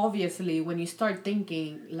 Obviously, when you start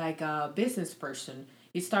thinking like a business person,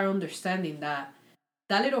 you start understanding that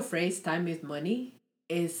little phrase, time is money,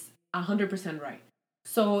 is 100% right.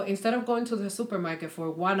 So instead of going to the supermarket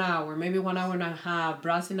for 1 hour, maybe 1 hour and a half,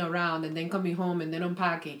 browsing around and then coming home and then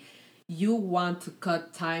unpacking, you want to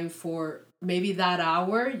cut time for maybe that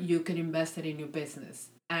hour, you can invest it in your business.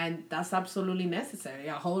 And that's absolutely necessary.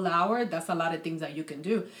 A whole hour, that's a lot of things that you can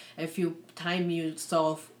do if you time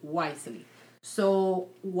yourself wisely. So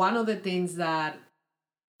one of the things that,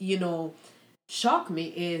 shocked me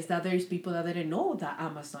is that there's people that didn't know that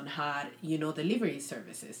Amazon had, delivery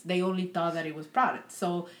services. They only thought that it was product.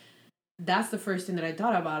 So that's the first thing that I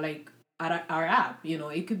thought about, like our app.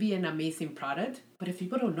 It could be an amazing product, but if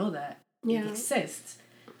people don't know that it exists,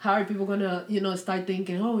 how are people gonna, start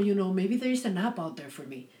thinking, oh, maybe there's an app out there for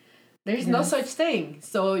me. There's no such thing.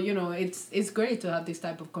 So, it's great to have this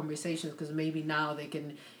type of conversations, because maybe now they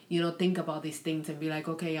can, think about these things and be like,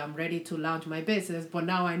 okay, I'm ready to launch my business, but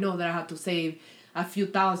now I know that I have to save a few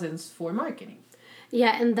thousands for marketing.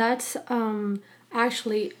 Yeah, and that's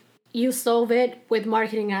actually, you solve it with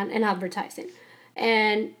marketing and advertising.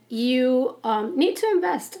 And you need to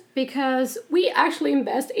invest, because we actually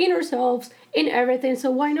invest in ourselves, in everything.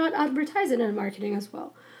 So why not advertising and marketing as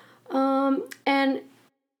well? And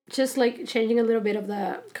just like changing a little bit of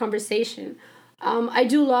the conversation, I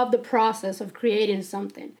do love the process of creating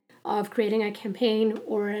something, of creating a campaign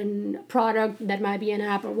or a product that might be an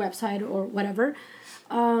app or website or whatever.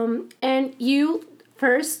 And you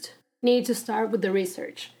first need to start with the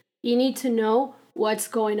research. You need to know what's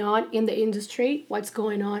going on in the industry, what's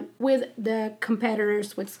going on with the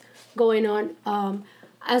competitors, what's going on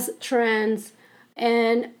as trends.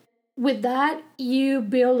 And with that, you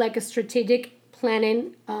build like a strategic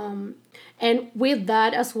planning. And with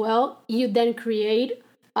that as well, you then create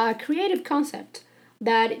a creative concept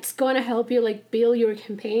that it's going to help you like build your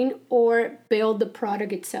campaign or build the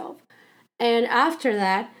product itself. And after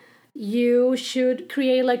that, you should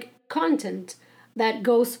create like content that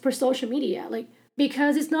goes for social media, like,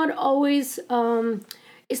 because it's not only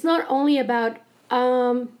about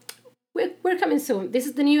we're coming soon, this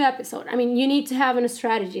is the new episode. I mean, you need to have a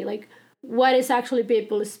strategy, like what is actually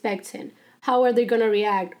people expecting, how are they going to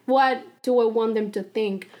react, what do I want them to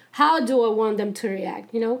think, how do I want them to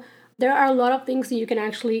react. There are a lot of things that you can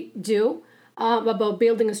actually do about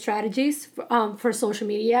building strategies for social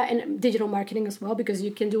media and digital marketing as well, because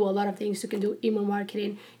you can do a lot of things. You can do email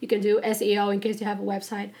marketing, you can do SEO in case you have a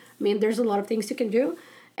website. I mean, there's a lot of things you can do.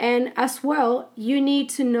 And as well, you need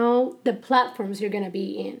to know the platforms you're going to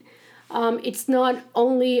be in. It's not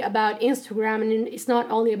only about Instagram, and it's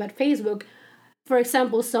not only about Facebook. For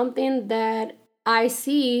example, something that I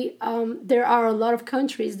see, there are a lot of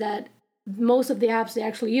countries that most of the apps they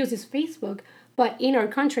actually use is Facebook. But in our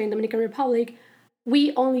country, in Dominican Republic,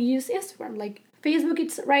 we only use Instagram. Like Facebook,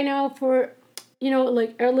 it's right now for,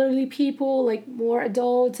 like elderly people, like more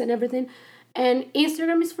adults and everything. And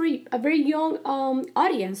Instagram is for a very young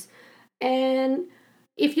audience. And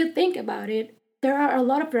if you think about it, there are a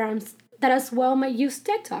lot of brands that as well might use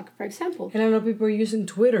TikTok, for example. And I know people are using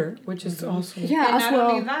Twitter, which is awesome. Yeah, and as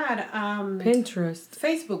not only that, Pinterest,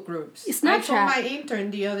 Facebook groups. Snapchat. I told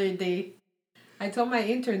my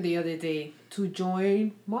intern the other day to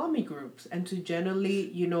join mommy groups and to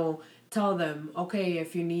generally, tell them, okay,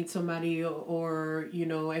 if you need somebody or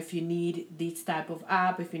if you need this type of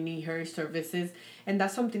app, if you need her services. And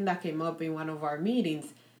that's something that came up in one of our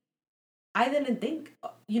meetings. I didn't think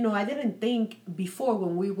before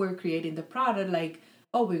when we were creating the product, like,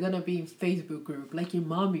 oh, we're going to be in Facebook group, like in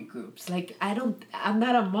mommy groups. Like, I'm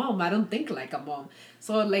not a mom. I don't think like a mom.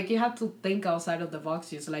 So, like, you have to think outside of the box,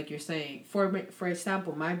 just like you're saying. For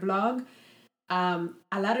example, my blog, a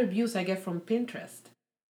lot of views I get from Pinterest.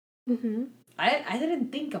 Mm-hmm. I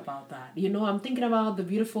didn't think about that. I'm thinking about the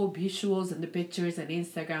beautiful visuals and the pictures and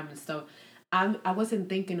Instagram and stuff. I wasn't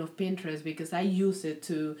thinking of Pinterest because I use it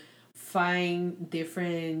to find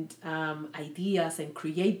different ideas and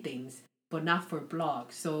create things, but not for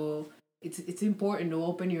blogs. So it's important to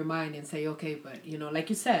open your mind and say, okay, but like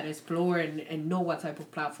you said, explore and know what type of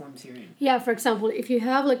platforms you're in. Yeah, for example, if you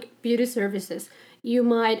have like beauty services, you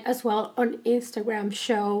might as well on Instagram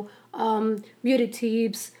show beauty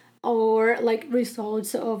tips or like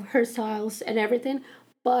results of hairstyles and everything.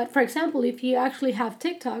 But for example, if you actually have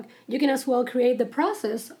TikTok, you can as well create the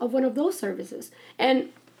process of one of those services. And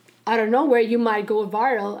I don't know where you might go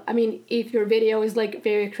viral. I mean, if your video is like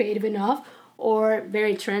very creative enough or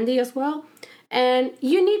very trendy as well. And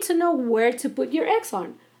you need to know where to put your eggs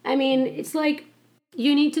on. I mean, it's like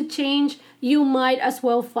you need to change. You might as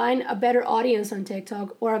well find a better audience on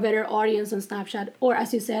TikTok or a better audience on Snapchat, or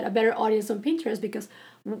as you said, a better audience on Pinterest, because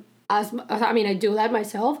I do that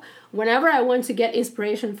myself. Whenever I want to get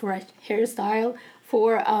inspiration for a hairstyle,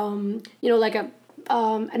 for like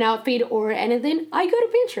an outfit or anything, I go to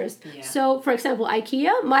Pinterest. Yeah. So, for example,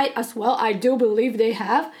 IKEA might as well, I do believe they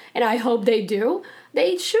have, and I hope they do.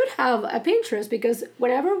 They should have a Pinterest, because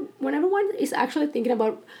whenever one is actually thinking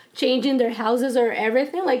about changing their houses or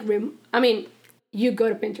everything, like you go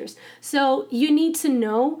to Pinterest. So you need to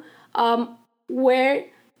know where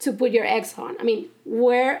to put your eggs on. I mean,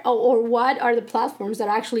 where or what are the platforms that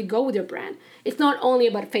actually go with your brand. It's not only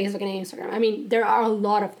about Facebook and Instagram. I mean, there are a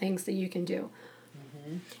lot of things that you can do.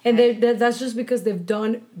 Mm-hmm. And that's just because they've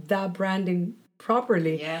done that branding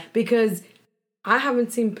properly. Yeah. Because I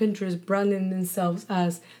haven't seen Pinterest branding themselves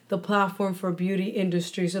as the platform for beauty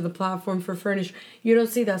industries or the platform for furniture. You don't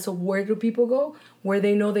see that. So where do people go? Where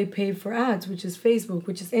they know they paid for ads, which is Facebook,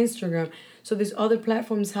 which is Instagram. So these other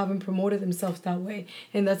platforms haven't promoted themselves that way.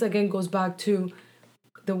 And that's again goes back to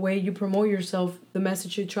the way you promote yourself, the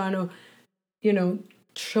message you're trying to,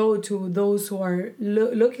 show to those who are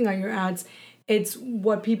looking at your ads. It's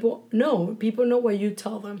what people know. People know what you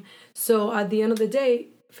tell them. So at the end of the day,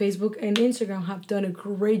 Facebook and Instagram have done a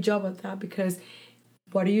great job at that because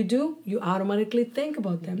what do? You automatically think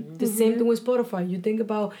about them. The same thing with Spotify. You think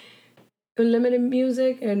about unlimited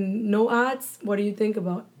music and no ads. What do you think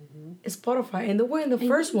about? Spotify. And we're in the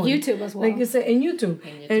first one. YouTube as well. Like you said, and YouTube.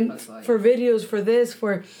 And for videos, for this,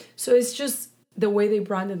 so it's just the way they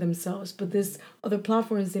branded themselves. But this other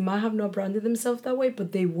platforms, they might have not branded themselves that way,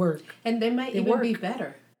 but they work. And they might even be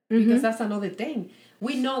better. Because that's another thing.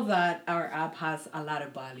 We know that our app has a lot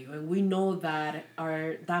of value, and we know that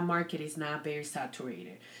that market is not very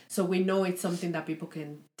saturated. So we know it's something that people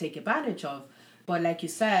can take advantage of. But like you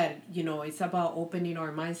said, it's about opening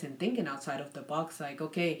our minds and thinking outside of the box. Like,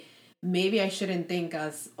 okay, maybe I shouldn't think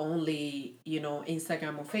as only,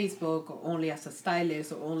 Instagram or Facebook, or only as a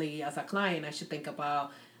stylist, or only as a client. I should think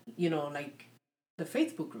about, like the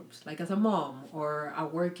Facebook groups, like as a mom or a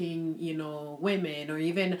working, women, or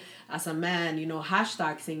even as a man,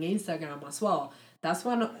 hashtags in Instagram as well. That's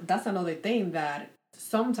another thing that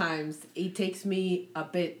sometimes it takes me a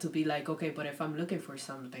bit to be like, okay, but if I'm looking for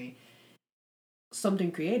something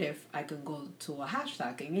creative, I can go to a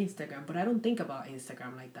hashtag in Instagram, but I don't think about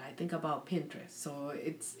Instagram like that. I think about Pinterest. So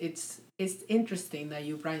it's interesting that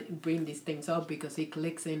you bring these things up because it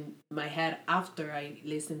clicks in my head after I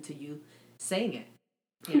listen to you saying it.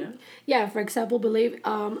 Yeah, for example, believe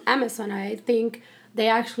Amazon, I think they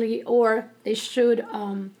actually, or they should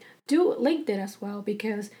do LinkedIn as well,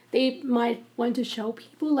 because they might want to show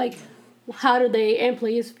people like how do the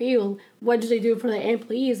employees feel, what do they do for the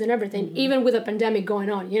employees and everything, even with a pandemic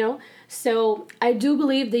going on, So I do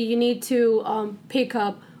believe that you need to pick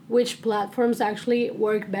up which platforms actually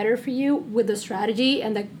work better for you with the strategy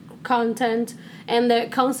and the content and the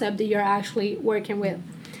concept that you're actually working with.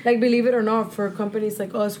 Like, believe it or not, for companies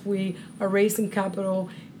like us, we are raising capital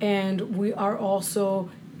and we are also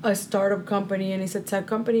a startup company and it's a tech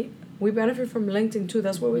company. We benefit from LinkedIn too.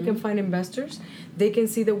 That's where we can find investors. They can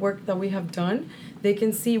see the work that we have done. They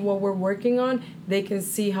can see what we're working on. They can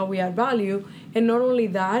see how we add value. And not only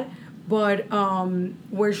that, but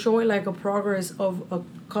we're showing like a progress of a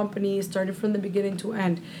company starting from the beginning to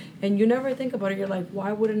end. And you never think about it. You're like,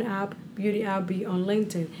 why would an beauty app be on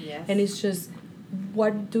LinkedIn? Yes. And it's just,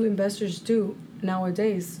 what do investors do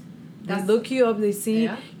nowadays? They look you up, they see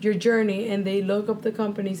your journey, and they look up the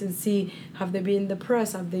companies and see, have they been in the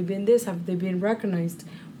press? Have they been this? Have they been recognized?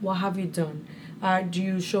 What have you done? Do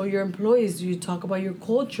you show your employees? Do you talk about your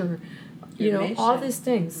culture? All these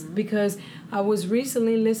things. Because I was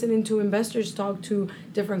recently listening to investors talk to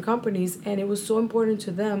different companies, and it was so important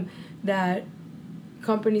to them that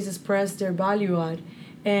companies express their value add.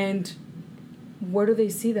 And where do they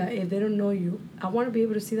see that if they don't know you? I want to be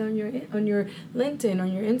able to see that on your LinkedIn,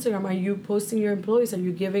 on your Instagram. Are you posting your employees? Are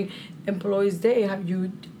you giving employees day?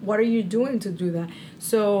 What are you doing to do that?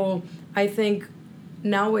 So I think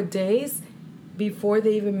nowadays, before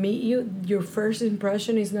they even meet you, your first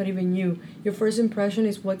impression is not even you. Your first impression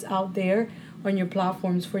is what's out there on your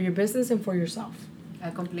platforms for your business and for yourself. I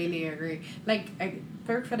completely agree. Like a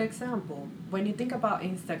perfect example, when you think about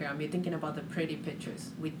Instagram, you're thinking about the pretty pictures.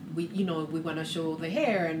 We want to show the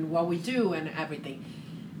hair and what we do and everything.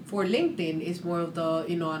 For LinkedIn, it's more of the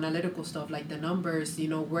analytical stuff, like the numbers.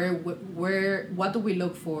 Where what do we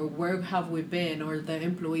look for? Where have we been? Or the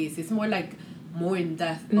employees. It's more like more in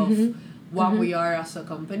depth of what we are as a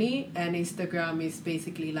company. And Instagram is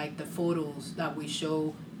basically like the photos that we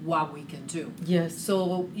show what we can do. Yes.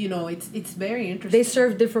 So, it's very interesting. They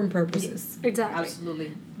serve different purposes. Yeah, exactly.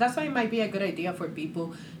 Absolutely. That's why it might be a good idea for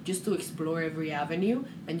people just to explore every avenue,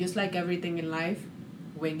 and just like everything in life,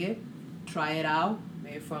 wing it, try it out,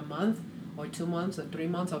 maybe for a month or 2 months or 3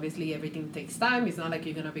 months. Obviously, everything takes time. It's not like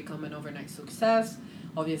you're going to become an overnight success.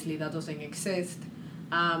 Obviously, that doesn't exist.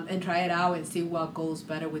 And try it out and see what goes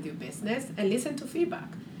better with your business, and listen to feedback.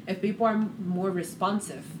 If people are more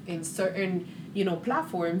responsive in certain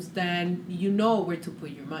platforms, then where to put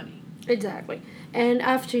your money. Exactly. And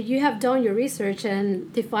after you have done your research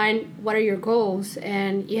and defined what are your goals,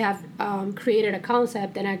 and you have created a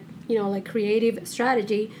concept and a creative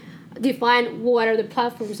strategy, define what are the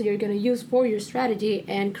platforms that you're going to use for your strategy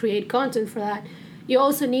and create content for that, you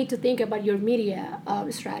also need to think about your media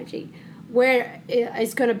strategy. Where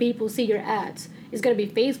is going to people see your ads? It's going to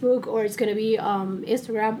be Facebook, or it's going to be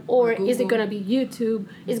Instagram, or is it going to be YouTube?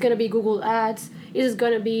 Is it going to be Google Ads? Is it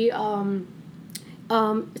going to be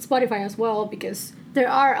Spotify as well? Because there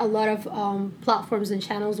are a lot of platforms and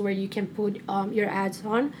channels where you can put your ads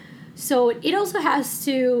on. So it also has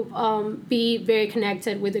to be very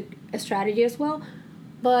connected with a strategy as well.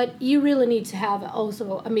 But you really need to have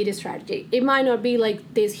also a media strategy. It might not be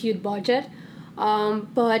like this huge budget,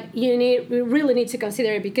 but you really need to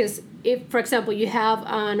consider it, because if, for example, you have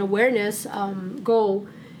an awareness goal,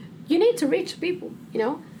 you need to reach people.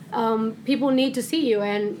 People need to see you,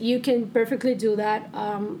 and you can perfectly do that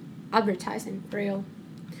advertising for real.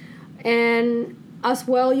 And as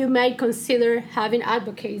well, you might consider having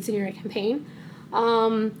advocates in your campaign.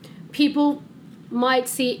 People might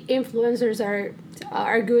see influencers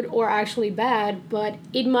are good or actually bad, but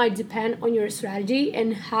it might depend on your strategy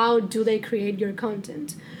and how do they create your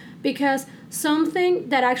content. Because something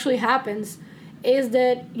that actually happens is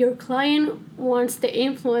that your client wants the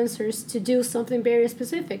influencers to do something very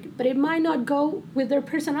specific, but it might not go with their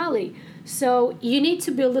personality. So you need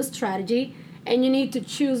to build a strategy, and you need to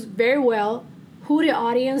choose very well who the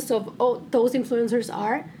audience of those influencers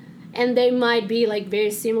are, and they might be like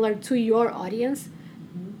very similar to your audience.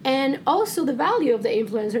 And also the value of the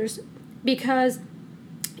influencers, because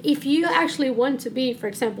if you actually want to be, for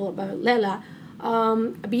example, about Lela,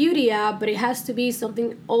 a beauty app, but it has to be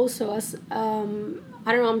something also as I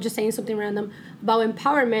don't know, I'm just saying something random about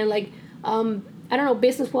empowerment, like I don't know,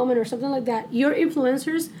 businesswoman or something like that. Your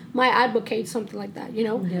influencers might advocate something like that,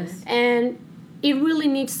 Yes. And it really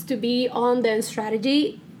needs to be on the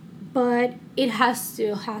strategy, but it has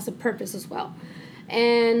a purpose as well,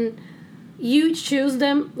 and you choose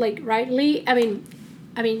them like rightly. I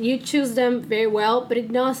mean, you choose them very well, but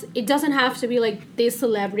it doesn't have to be like this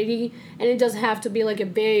celebrity, and it doesn't have to be like a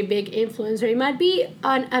very big influencer. It might be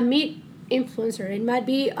a mid influencer. It might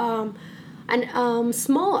be an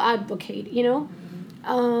small advocate,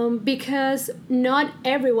 because not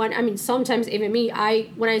everyone. I mean, sometimes even me,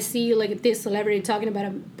 when I see like this celebrity talking about a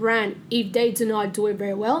brand, if they do not do it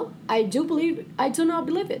very well, I do not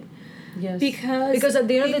believe it. Yes. Because at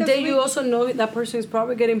the end of the day, you also know that person is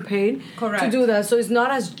probably getting paid to do that, so it's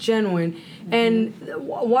not as genuine. Mm-hmm. And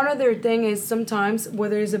one other thing is, sometimes,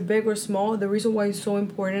 whether it's a big or small, the reason why it's so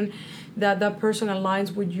important that person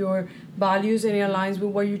aligns with your values and it aligns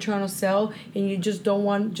with what you're trying to sell, and you just don't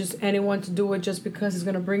want just anyone to do it just because it's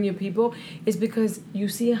going to bring you people, is because you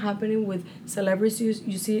see it happening with celebrities.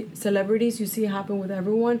 You see celebrities, you see it happen with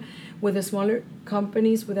everyone, with the smaller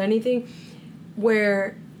companies, with anything,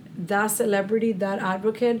 where that celebrity, that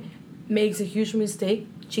advocate, makes a huge mistake,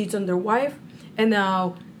 cheats on their wife, and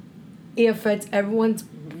now it affects everyone's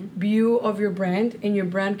view of your brand, and your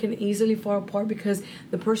brand can easily fall apart because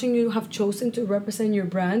the person you have chosen to represent your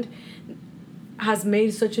brand has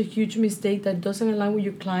made such a huge mistake that doesn't align with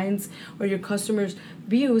your clients or your customers'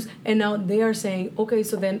 views, and now they are saying, okay,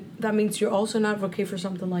 so then that means you're also an advocate for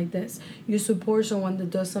something like this. You support someone that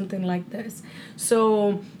does something like this.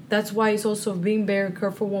 So that's why it's also being very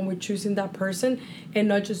careful when we're choosing that person, and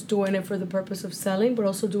not just doing it for the purpose of selling, but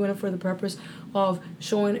also doing it for the purpose of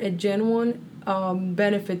showing a genuine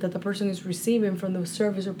benefit that the person is receiving from the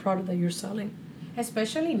service or product that you're selling.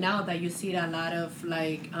 Especially now that you see a lot of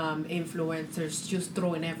like influencers just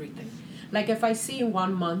throwing everything. Like if I see in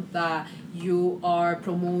 1 month that you are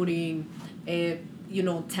promoting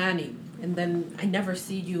tanning, and then I never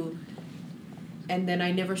see you,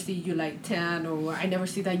 like tan, or I never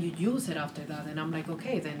see that you use it after that, and I'm like,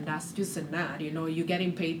 okay, then that's just an ad, you're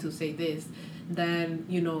getting paid to say this, then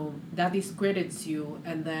that discredits you,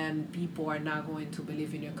 and then people are not going to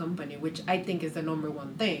believe in your company, which I think is the number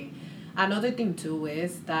one thing. Another thing too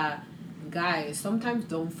is that guys sometimes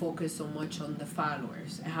don't focus so much on the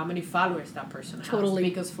followers and how many followers that person has. Totally.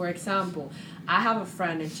 Because, for example, I have a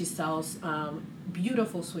friend and she sells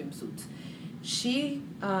beautiful swimsuits. She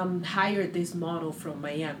hired this model from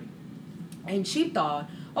Miami, and she thought,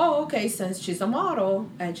 oh, okay, since she's a model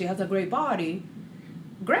and she has a great body,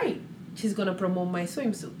 great, she's gonna promote my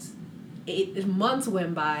swimsuits. 8 months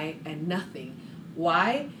went by and nothing.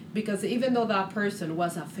 Why? Because even though that person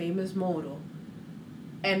was a famous model,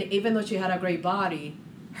 and even though she had a great body,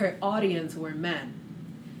 her audience were men.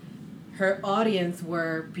 Her audience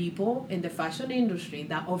were people in the fashion industry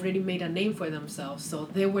that already made a name for themselves, so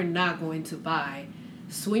they were not going to buy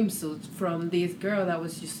swimsuits from this girl that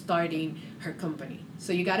was just starting her company.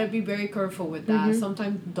 So you got to be very careful with that. Mm-hmm.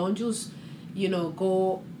 Sometimes don't just,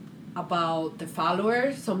 go about the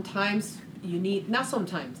followers. Sometimes you need, not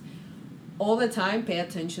sometimes, all the time, pay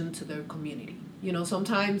attention to their community.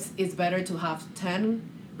 Sometimes it's better to have 10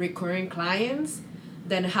 recurring clients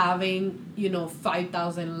than having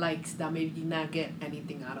 5,000 likes that maybe not get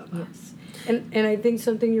anything out of that. Yes. And I think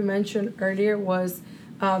something you mentioned earlier was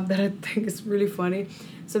that I think is really funny.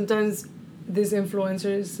 Sometimes these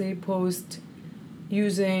influencers, they post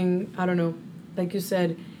using, I don't know, like you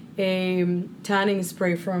said, a tanning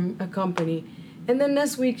spray from a company. And then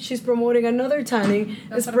next week she's promoting another tanning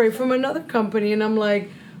spray from another company. And I'm like,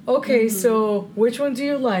 okay, so which one do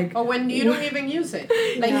you like? Or when you don't even use it.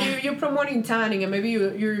 Like you're promoting tanning and maybe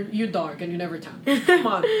you're dark and you never tan. Come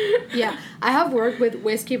on. Yeah, I have worked with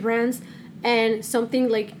whiskey brands, and something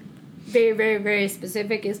like very, very, very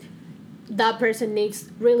specific is that person needs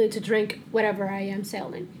really to drink whatever I am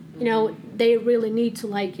selling. They really need to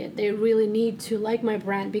like it. They really need to like my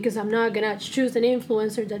brand, because I'm not going to choose an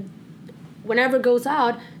influencer that whenever goes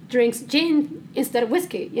out drinks gin instead of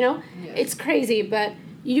whiskey, Yes. It's crazy, but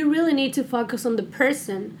you really need to focus on the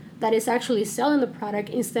person that is actually selling the product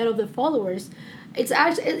instead of the followers. It's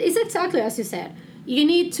exactly as you said. You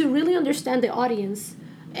need to really understand the audience,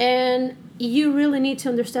 and you really need to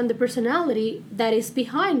understand the personality that is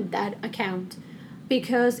behind that account,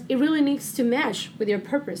 because it really needs to match with your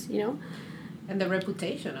purpose, And the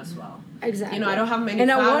reputation as well. Exactly. I don't have many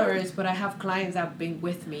followers, but I have clients that have been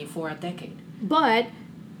with me for a decade. But,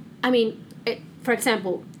 for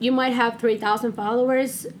example, you might have 3,000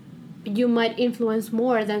 followers. You might influence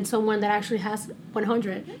more than someone that actually has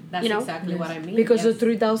 100. That's exactly what I mean. Because the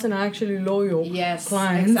 3,000 are actually loyal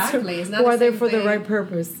clients. Exactly. It's not who are there same for thing. the right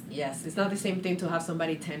purpose. Yes, it's not the same thing to have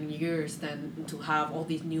somebody 10 years than to have all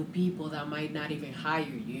these new people that might not even hire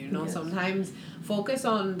you. Yes. Sometimes focus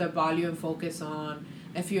on the value and focus on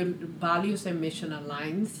if your values and mission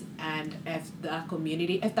aligns, and if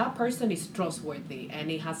that person is trustworthy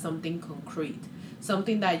and it has something concrete,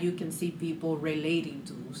 something that you can see people relating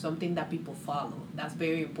to, something that people follow. That's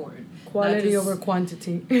very important. Quality over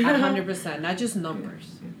quantity. 100%, not just numbers.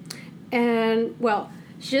 And,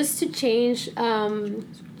 just to change,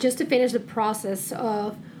 just to finish the process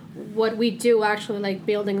of what we do actually, like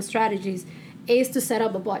building strategies, is to set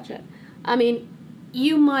up a budget.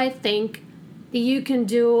 You might think that you can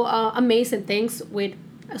do amazing things with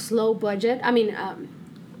a slow budget. I'm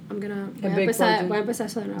going to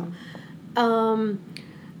emphasize that now.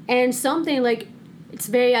 And something like it's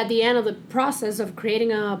very at the end of the process of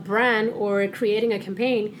creating a brand or creating a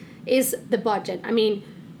campaign is the budget.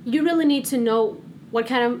 You really need to know what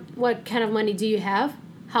kind of money do you have,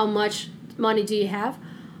 how much money do you have,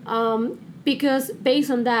 because based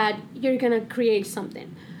on that you're gonna create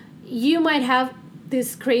something. You might have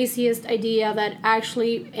this craziest idea that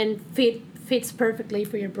actually fits perfectly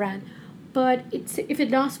for your brand, but if it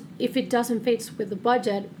doesn't fit with the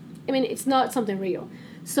budget, it's not something real.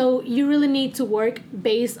 So you really need to work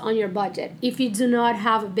based on your budget. If you do not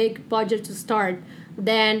have a big budget to start,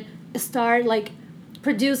 then start like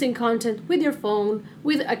producing content with your phone,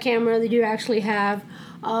 with a camera that you actually have.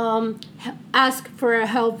 Ask for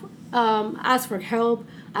help. Ask for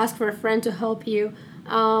a friend to help you.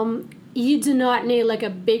 You do not need like a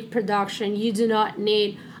big production. You do not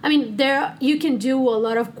need. You can do a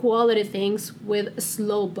lot of quality things with a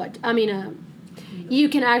slow budget. You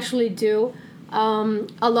can actually do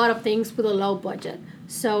a lot of things with a low budget.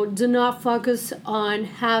 So do not focus on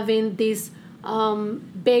having this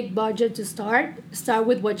big budget to start. Start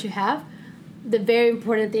with what you have. The very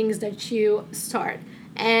important thing is that you start.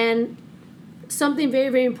 And something very,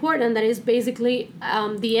 very important that is basically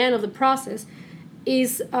the end of the process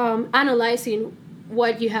is analyzing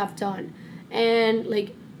what you have done. And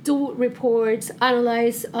like do reports,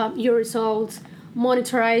 analyze your results,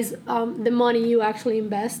 monitorize the money you actually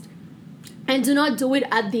invest. And do not do it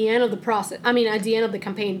at the end of the process. At the end of the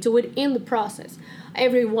campaign. Do it in the process.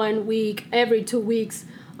 Every 1 week, every 2 weeks.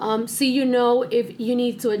 So you know if you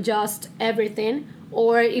need to adjust everything,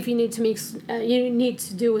 or if you need to you need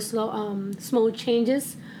to do small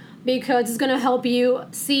changes, because it's gonna help you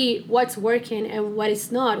see what's working and what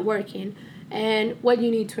is not working, and what you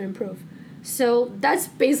need to improve. So that's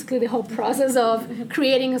basically the whole process of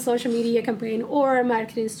creating a social media campaign or a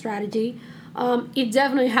marketing strategy. It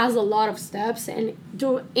definitely has a lot of steps, and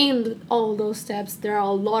in all those steps, there are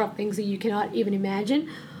a lot of things that you cannot even imagine.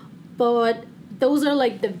 But those are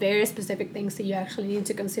like the very specific things that you actually need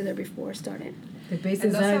to consider before starting. The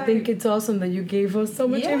basis, I think it's awesome that you gave us so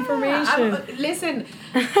much information. Listen,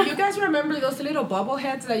 you guys remember those little bubble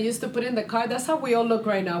heads that I used to put in the car? That's how we all look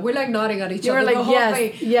right now. We're like nodding at each other.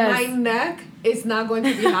 Like, yes. My neck is not going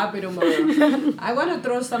to be happy tomorrow. I want to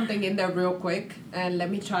throw something in there real quick, and let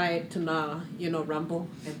me try to not, rumble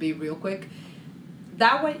and be real quick.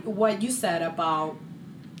 That way, what you said about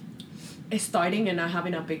starting and not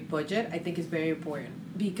having a big budget, I think is very important.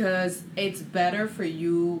 because it's better for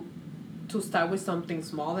you to start with something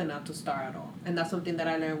small than not to start at all. And that's something that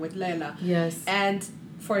I learned with Leila. Yes. And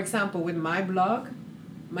for example, with my blog,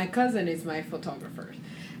 my cousin is my photographer.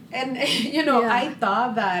 And, I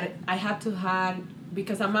thought that I had to have,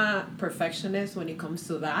 because I'm a perfectionist when it comes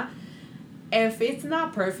to that, if it's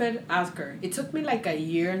not perfect, ask her. It took me like a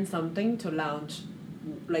year and something to launch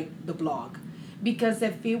like the blog. Because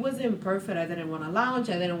if it wasn't perfect, I didn't want to launch.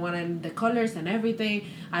 I didn't want the colors and everything.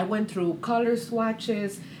 I went through color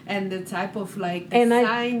swatches and the type of like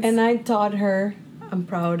designs. And I taught her, I'm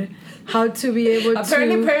proud, how to be able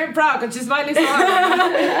Apparently very proud because she's smiling so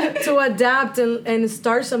hard. to adapt and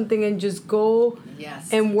start something and just go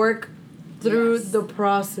and work through the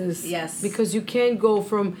process. Yes. Because you can't go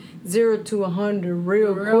from 0 to 100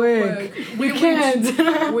 real quick. We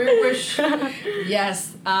can't. We wish.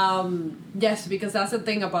 Yes. Yes, because that's the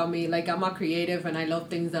thing about me. Like, I'm a creative and I love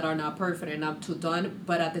things that are not perfect and not too done.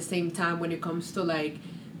 But at the same time, when it comes to like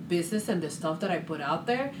business and the stuff that I put out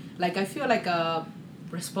there, like I feel like a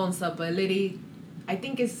responsibility, I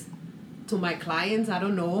think it's to my clients, I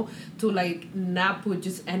don't know, to like not put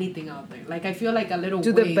just anything out there. Like I feel like a little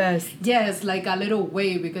do the best. Yes, like a little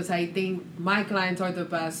way, because I think my clients are the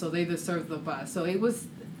best, so they deserve the best. So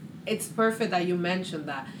it's perfect that you mentioned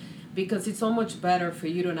that, because it's so much better for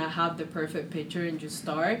you to not have the perfect picture and just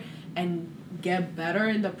start and get better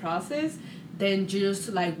in the process than just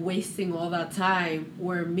like wasting all that time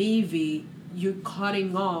where maybe you're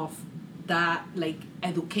cutting off that like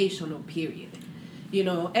educational period.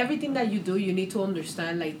 Everything that you do, you need to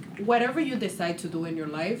understand, like, whatever you decide to do in your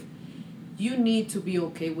life, you need to be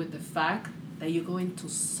okay with the fact that you're going to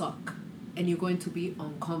suck and you're going to be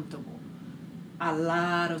uncomfortable a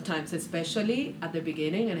lot of times, especially at the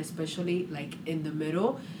beginning and especially, like, in the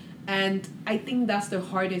middle. And I think that's the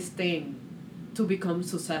hardest thing to become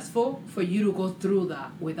successful, for you to go through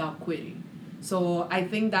that without quitting. So I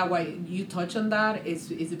think that why you touch on that is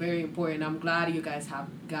very important. I'm glad you guys have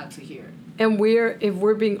got to hear it. And if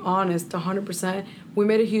we're being honest, 100%, we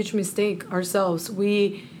made a huge mistake ourselves.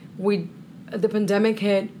 The pandemic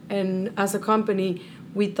hit, and as a company,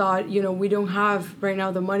 we thought, we don't have right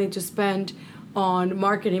now the money to spend on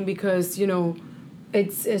marketing because,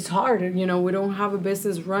 it's hard. We don't have a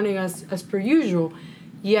business running as per usual.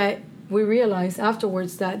 Yet we realized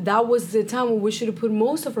afterwards that was the time when we should have put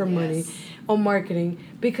most of our money on marketing,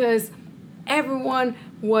 because everyone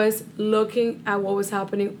was looking at what was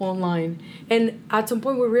happening online. And at some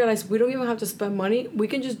point we realized we don't even have to spend money. We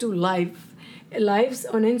can just do lives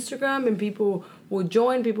on Instagram, and people will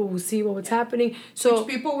join, people will see what's happening. So which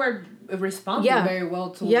people were responding very well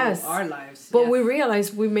to our lives. But we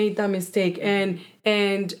realized we made that mistake, and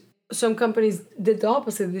some companies did the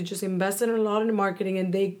opposite. They just invested a lot in marketing,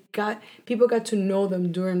 and people got to know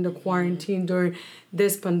them during the quarantine, during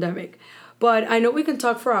this pandemic. But I know we can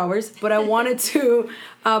talk for hours, but I wanted to,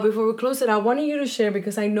 before we close it, I wanted you to share,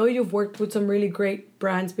 because I know you've worked with some really great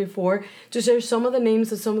brands before, to share some of the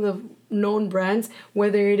names of some of the known brands,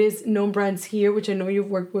 whether it is known brands here, which I know you've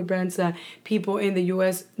worked with brands that people in the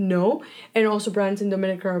U.S. know, and also brands in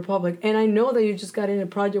Dominican Republic. And I know that you just got in a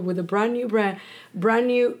project with a brand new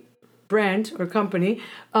brand or company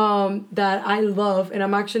that I love, and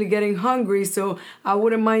I'm actually getting hungry, so I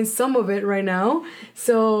wouldn't mind some of it right now.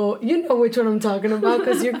 So you know which one I'm talking about,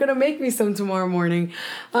 because you're gonna make me some tomorrow morning.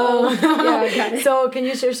 I got it. So can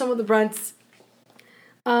you share some of the brands?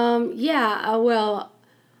 When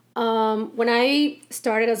I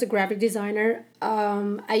started as a graphic designer,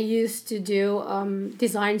 I used to do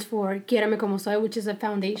designs for Quiérame Como Soy, which is a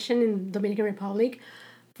foundation in Dominican Republic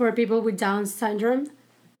for people with Down syndrome.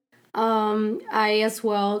 I as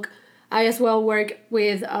well work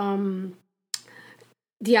with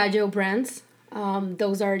Diageo brands.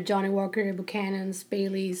 Those are Johnny Walker, Buchanan's,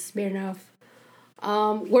 Bailey's, Smirnoff,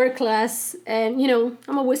 World Class, and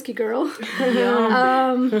I'm a whiskey girl.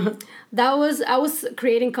 I was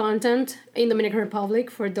creating content in Dominican Republic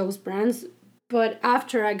for those brands, but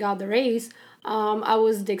after I got the raise, I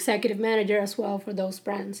was the executive manager as well for those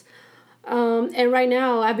brands. And right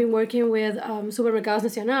now I've been working with Supermercados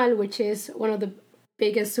Nacional, which is one of the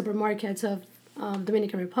biggest supermarkets of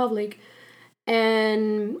Dominican Republic.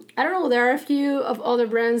 And I don't know, there are a few of other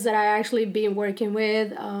brands that I actually been working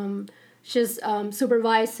with, just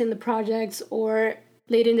supervising the projects or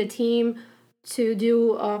leading the team to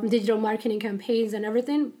do digital marketing campaigns and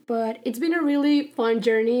everything. But it's been a really fun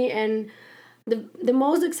journey, and the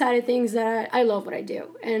most exciting thing is that I love what I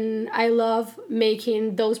do, and I love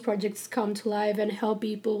making those projects come to life and help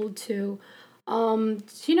people to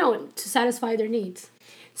satisfy their needs.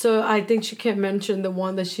 So I think she can't mention the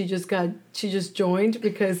one that she just joined,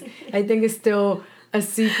 because I think it's still a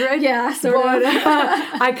secret. Yeah, sort but, of.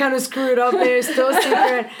 I kind of screwed up there. It's still a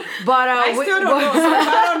secret. But I still don't know. So if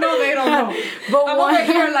I don't know, they don't know. But I'm over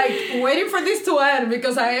here like waiting for this to end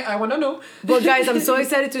because I want to know. But guys, I'm so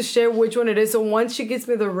excited to share which one it is. So once she gives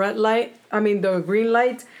me the the green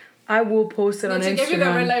light, I will post it on Instagram. She gave you the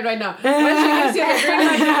red light right now. When she gives you the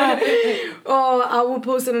green light. Oh, I will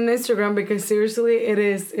post it on Instagram because seriously, it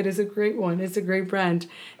is a great one. It's a great brand.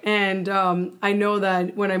 And I know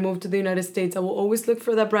that when I move to the United States, I will always look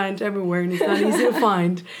for that brand everywhere, and it's not easy to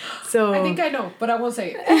find. So I think I know, but I won't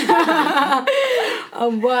say it.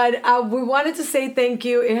 But we wanted to say thank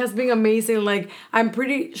you. It has been amazing. Like, I'm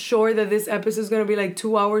pretty sure that this episode is going to be like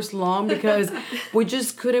 2 hours long because we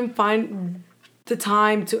just couldn't find the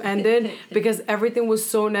time to end it because everything was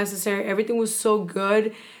so necessary. Everything was so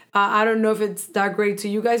good. I don't know if it's that great to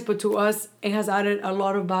you guys, but to us, it has added a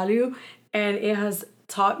lot of value and it has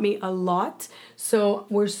taught me a lot. So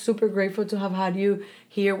we're super grateful to have had you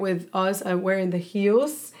here with us at Wearing the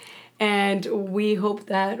Heels. And we hope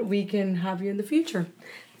that we can have you in the future.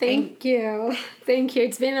 Thank you. Thank you.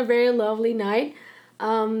 It's been a very lovely night.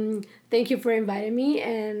 Thank you for inviting me,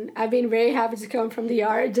 and I've been very happy to come from the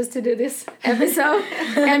yard just to do this episode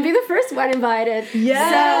and be the first one invited.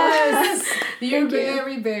 Yes! So, you're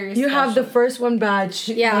very, very You special. have the first one badge.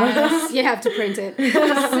 Yeah, you have to print it.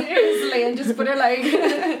 Seriously, and just put it like,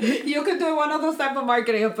 you could do one of those type of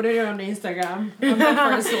marketing and put it on Instagram. I'm the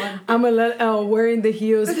first one. I'm Wearing the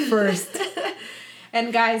Heels first.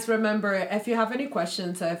 And guys, remember, if you have any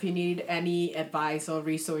questions, if you need any advice or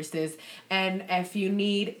resources, and if you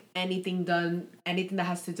need anything done, anything that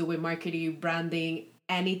has to do with marketing, branding,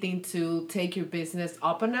 anything to take your business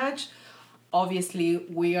up a notch, obviously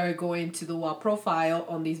we are going to do a profile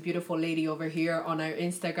on this beautiful lady over here on our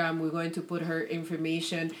Instagram. We're going to put her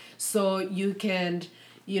information so you can,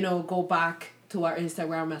 go back to our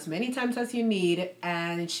Instagram as many times as you need,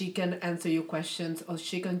 and she can answer your questions or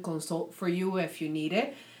she can consult for you if you need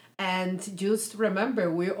it. And just remember,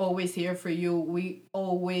 we're always here for you. We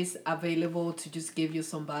always available to just give you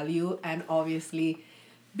some value and obviously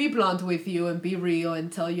be blunt with you and be real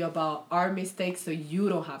and tell you about our mistakes so you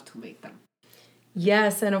don't have to make them.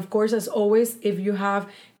 Yes, and of course, as always, if you have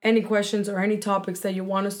any questions or any topics that you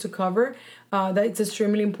want us to cover, that it's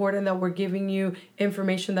extremely important that we're giving you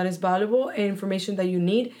information that is valuable and information that you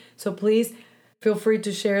need. So please feel free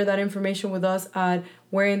to share that information with us at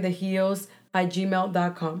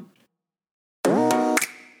wearingtheheels@gmail.com.